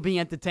think you'll be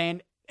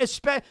entertained.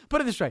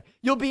 Put it this way.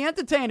 You'll be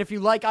entertained if you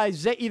like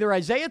either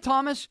Isaiah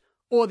Thomas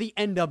or the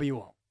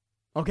NWO.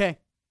 Okay?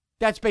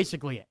 That's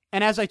basically it.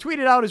 And as I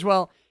tweeted out as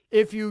well,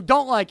 if you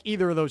don't like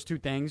either of those two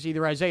things,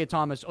 either Isaiah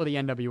Thomas or the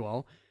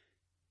NWO,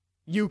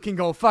 you can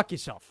go fuck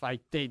yourself.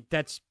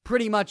 That's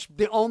pretty much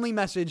the only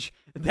message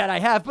that I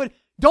have. But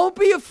don't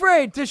be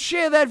afraid to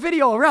share that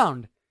video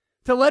around,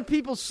 to let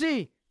people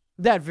see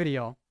that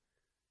video.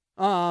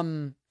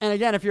 And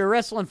again, if you're a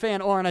wrestling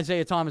fan or an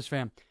Isaiah Thomas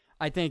fan,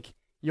 I think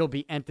you'll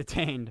be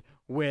entertained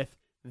with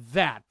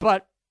that.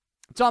 But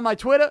it's on my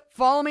Twitter.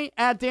 Follow me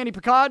at Danny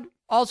Picard.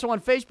 Also on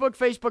Facebook,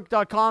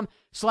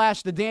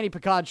 facebook.com/The Danny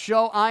Picard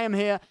Show. I am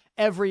here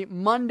every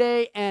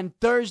Monday and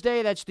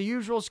Thursday. That's the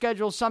usual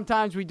schedule.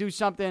 Sometimes we do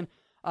something,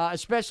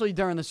 especially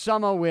during the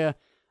summer, where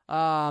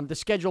the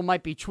schedule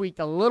might be tweaked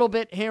a little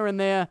bit here and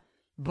there.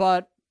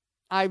 But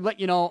I let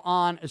you know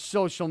on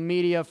social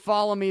media.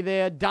 Follow me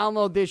there.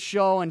 Download this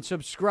show and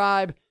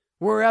subscribe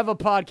wherever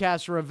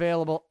podcasts are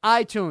available.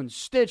 iTunes,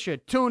 Stitcher,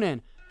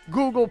 TuneIn,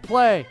 Google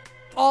Play.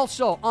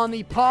 Also on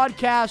the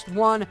Podcast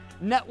One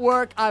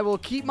Network. I will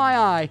keep my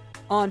eye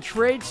on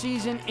trade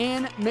season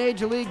in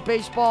Major League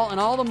Baseball and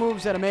all the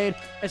moves that are made,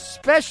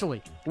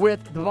 especially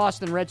with the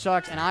Boston Red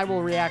Sox, and I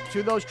will react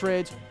to those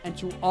trades and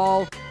to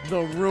all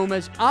the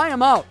rumors. I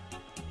am out.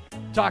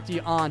 Talk to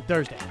you on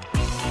Thursday.